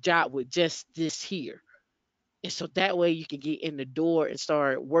can get a job with just this here, and so that way you can get in the door and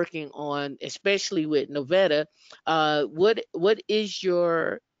start working on, especially with Novetta. What is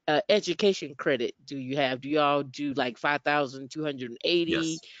your education credit do you have? Do y'all do like 5,280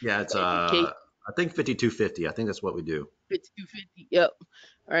 Yes. Yeah. It's education I think 5250. I think that's what we do. 5250? Yep.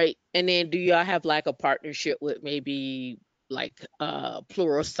 All right. And then do y'all have like a partnership with maybe like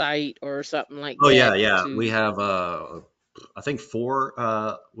Pluralsight or something like Oh yeah, that yeah. We to have I think four.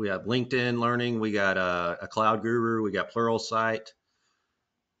 We have LinkedIn Learning. We got a Cloud Guru. We got Pluralsight.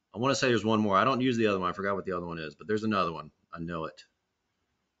 I want to say there's one more. I don't use the other one. I forgot what the other one is, but there's another one. I know it.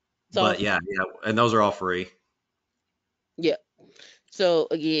 But so yeah, yeah, and those are all free. yeah. So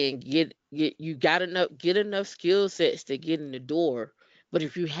again, get you got enough get enough skill sets to get in the door. But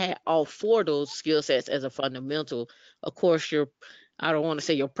if you had all four of those skill sets as a fundamental, of course your, I don't want to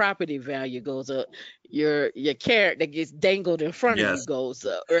say your property value goes up. Your carrot that gets dangled in front of you Yes. goes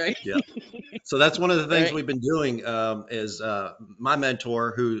up, right? Yeah. So that's one of the things Right? we've been doing. Is my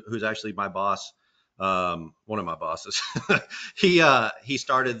mentor, who's actually my boss, one of my bosses. He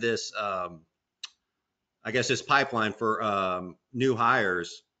started this. I guess this pipeline for new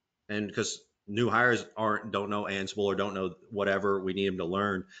hires, and because new hires don't know Ansible or don't know whatever we need them to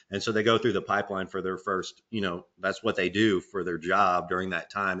learn, and so they go through the pipeline for their first, that's what they do for their job during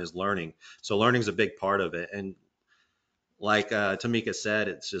that time is learning. So learning is a big part of it, and like Tamika said,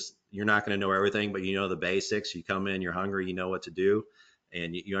 it's just you're not going to know everything, but you know the basics. You come in, you're hungry, you know what to do,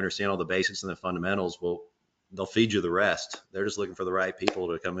 and you understand all the basics and the fundamentals. Well, they'll feed you the rest. They're just looking for the right people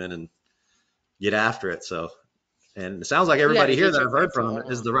to come in and get after it. So, and it sounds like You got to everybody here get that your I've heard mentor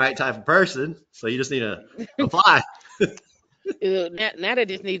from is on. the right type of person. So you just need to apply. Now they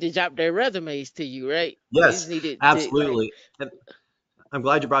just need to drop their resumes to you, right? They just Yes, need to like, absolutely. I'm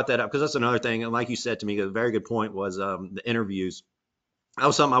glad you brought that up because that's another thing. And like you said to me, a very good point was the interviews. That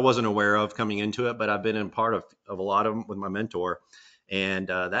was something I wasn't aware of coming into it, but I've been in part of a lot of them with my mentor, and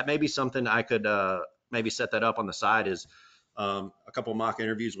that may be something I could maybe set that up on the side is a couple mock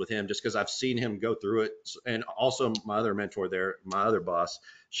interviews with him, just because I've seen him go through it, and also my other mentor there, my other boss,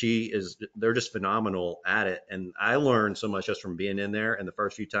 they're just phenomenal at it, and I learned so much just from being in there, and the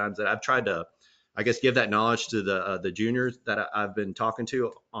first few times that I've tried to, I guess, give that knowledge to the juniors that I've been talking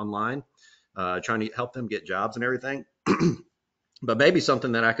to online, trying to help them get jobs and everything. But maybe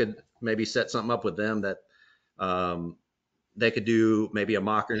something that I could maybe set something up with them that um, they could do maybe a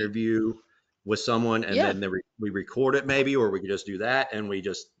mock interview with someone, and Yeah. then we record it maybe, or we could just do that and we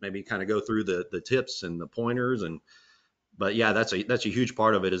just maybe kind of go through the tips and the pointers. And but yeah, that's a huge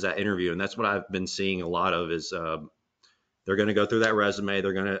part of it is that interview, and that's what I've been seeing a lot of is they're going to go through that resume.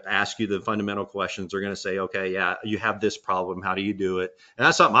 They're going to ask you the fundamental questions. They're going to say, okay, yeah, you have this problem. How do you do it? And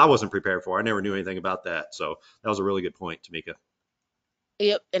that's something I wasn't prepared for. I never knew anything about that. So that was a really good point, Tamika.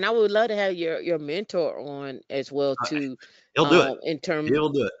 Yep, and I would love to have your mentor on as well Uh, too. He'll do it. In terms, He'll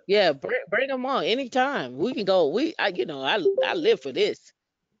do it. yeah, bring them on anytime. We can go. I live for this.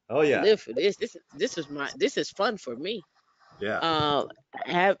 Oh I yeah. live for this. This is fun for me. Yeah. uh,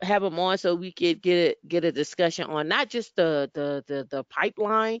 have them on so we could get a discussion on not just the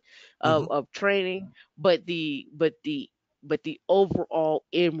pipeline Hmm. of training, but the overall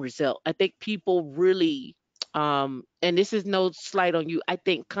end result. I think people really, and this is no slight on you, I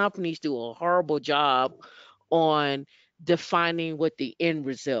think companies do a horrible job on defining what the end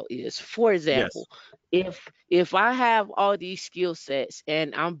result is. For Yes. example, if I have all these skill sets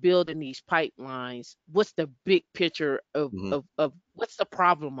and I'm building these pipelines, what's the big picture Hmm. of what's the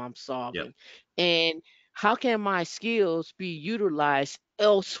problem I'm Yep. solving? And how can my skills be utilized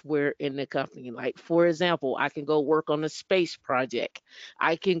elsewhere in the company? Like, for example, I can go work on a space project.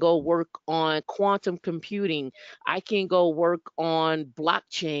 I can go work on quantum computing. I can go work on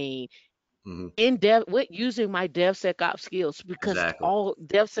blockchain Hmm. in dev with using my DevSecOps skills, because Exactly. all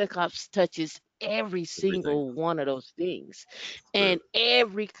DevSecOps touches every Everything. single one of those things. True. And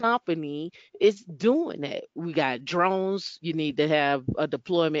every company is doing that. We got drones. You need to have a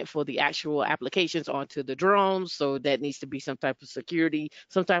deployment for the actual applications onto the drones. So that needs to be some type of security,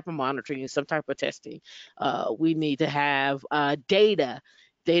 some type of monitoring, some type of testing. We need to have data.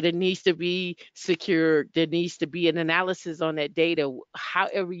 Data needs to be secured. There needs to be an analysis on that data,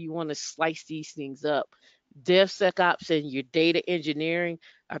 however you want to slice these things up. DevSecOps and your data engineering,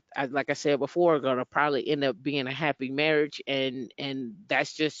 like I said before, are gonna probably end up being a happy marriage, and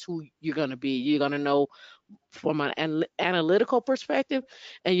that's just who you're gonna be. You're gonna know from an analytical perspective,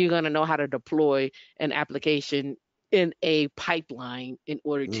 and you're gonna know how to deploy an application in a pipeline in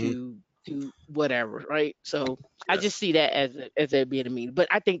order Hmm. to do whatever, right? So I Yes. just see that as that being a mean. But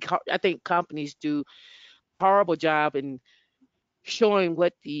I think companies do a horrible job in showing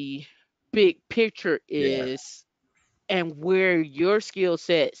what the big picture Yeah. is and where your skill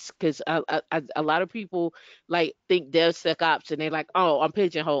sets, because a lot of people like think DevSecOps and they're like, oh, I'm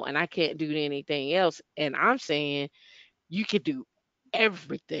pigeonholed and I can't do anything else. And I'm saying you can do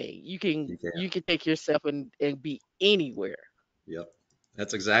everything. You can. You can take yourself and be anywhere. Yep.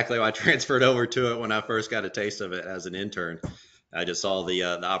 That's exactly why I transferred over to it when I first got a taste of it as an intern. I just saw the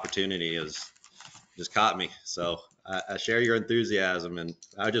opportunity is just caught me. So I share your enthusiasm, and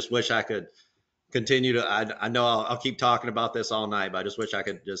I just wish I could continue to. I know I'll keep talking about this all night, but I just wish I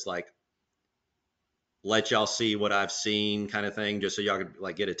could just like let y'all see what I've seen, kind of thing, just so y'all could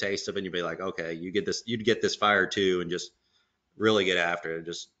like get a taste of it, and you'd be like, okay, you'd get this fire too, and just really get after it.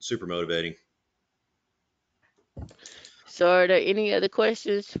 Just super motivating. So are there any other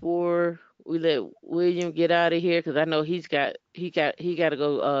questions for we let William get out of here? Because I know he got to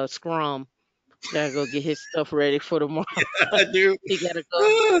go scrum. Gotta go get his stuff ready for tomorrow. I do. He gotta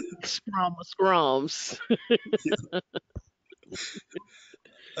go scrum scrums.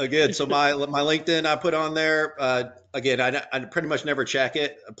 Again, so my LinkedIn I put on there. Again, I pretty much never check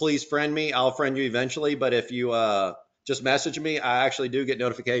it. Please friend me. I'll friend you eventually. But if you just message me, I actually do get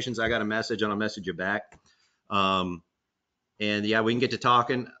notifications. I got a message and I'll message you back. Um, and yeah, we can get to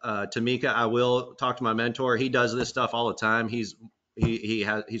talking. Tamika, I will talk to my mentor. He does this stuff all the time. He's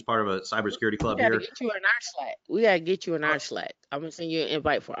part of a cybersecurity We club gotta here. get you in our Slack. We gotta get you in our Slack. I'm gonna send you an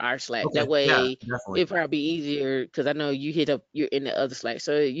invite for our Slack. Okay. That Yeah, way, definitely. it probably be easier because I know you're in the other Slack,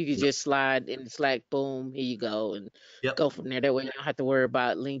 so you can Yep. just slide in the Slack. Boom, here you go, and Yep. go from there. That way, you don't have to worry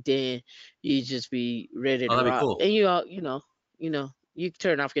about LinkedIn. You just be ready Oh, to that'd be rock. cool. And you can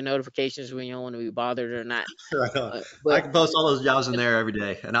turn off your notifications when you don't want to be bothered or not. Right on. I But can post all those jobs in there every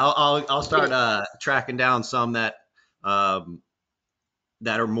day, and I'll start yeah, tracking down some that um,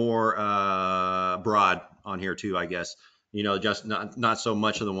 that are more broad on here too, I guess. Just not so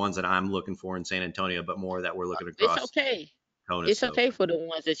much of the ones that I'm looking for in San Antonio, but more that we're looking It's across okay. CONUS. It's So, okay for the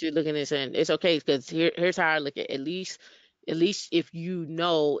ones that you're looking at saying it's okay because here's how I look at least if you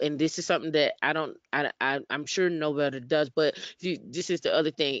know, and this is something that I don't, I'm sure nobody does, but this is the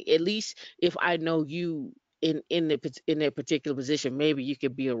other thing. At least if I know you in that particular position, maybe you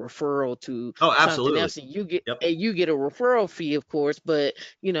could be a referral to oh, something absolutely. else, Yep. and you get a referral fee, of course. But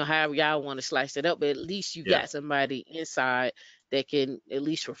however y'all want to slice it up, but at least you Yeah, got somebody inside that can at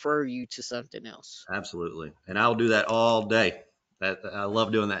least refer you to something else. absolutely. And I'll do that all day. I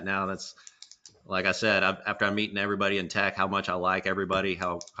love doing that now. That's like I said, after I'm meeting everybody in tech, how much I like everybody,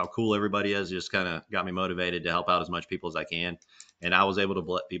 how cool everybody is, just kind of got me motivated to help out as much people as I can. And I was able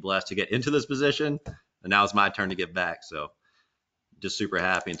to be blessed to get into this position, and now it's my turn to get back. So just super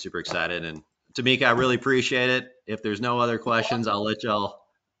happy and super excited. And Tamika, I really appreciate it. If there's no other questions, I'll let y'all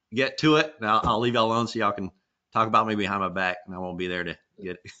get to it. Now I'll leave y'all alone so y'all can talk about me behind my back, and I won't be there to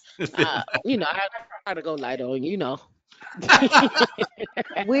get it. I try to go light on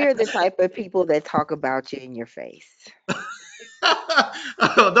We're the type of people that talk about you in your face.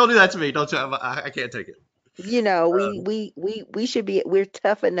 Don't do that to me. Don't tell. I can't take it. We should be we're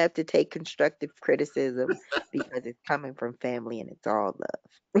tough enough to take constructive criticism because it's coming from family and it's all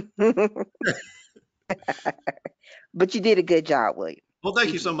love. But you did a good job, William. Well, thank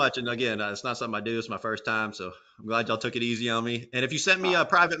You you so did. much. And again, it's not something I do. It's my first time, so I'm glad y'all took it easy on me. And if you send me a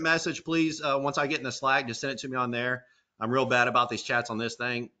private message, please, once I get in the Slack, just send it to me on there. I'm real bad about these chats on this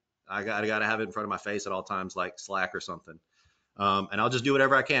thing. I gotta have it in front of my face at all times, like Slack or something. And I'll just do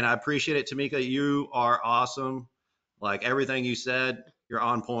whatever I can. I appreciate it, Tamika. You are awesome. Like everything you said, you're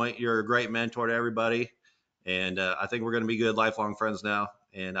on point. You're a great mentor to everybody, and I think we're gonna be good lifelong friends now.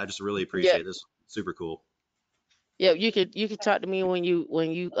 And I just really Yeah, appreciate this. Super cool. yeah. You could talk to me when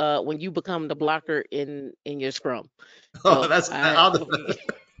you become the blocker in your scrum. Oh, So that's I I'll,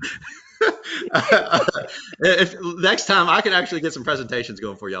 if next time I can actually get some presentations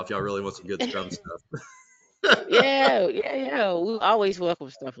going for y'all if y'all really want some good Scrum stuff. yeah. We always welcome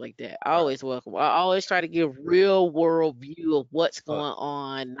stuff like that. All Always welcome. I always try to give real world view of what's right. going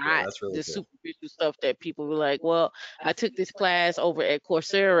on, Yeah, not that's really the cool. superficial stuff that people be like, well, I took this class over at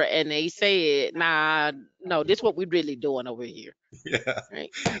Coursera and they said, nah, no, this is what we're really doing over here. Yeah. Right.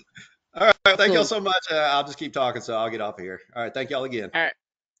 All right. Thank y'all Cool. so much. I'll just keep talking, so I'll get off of here. All right. Thank y'all again. All right.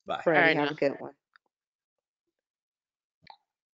 Bye. All Freddie, right have now. a good one.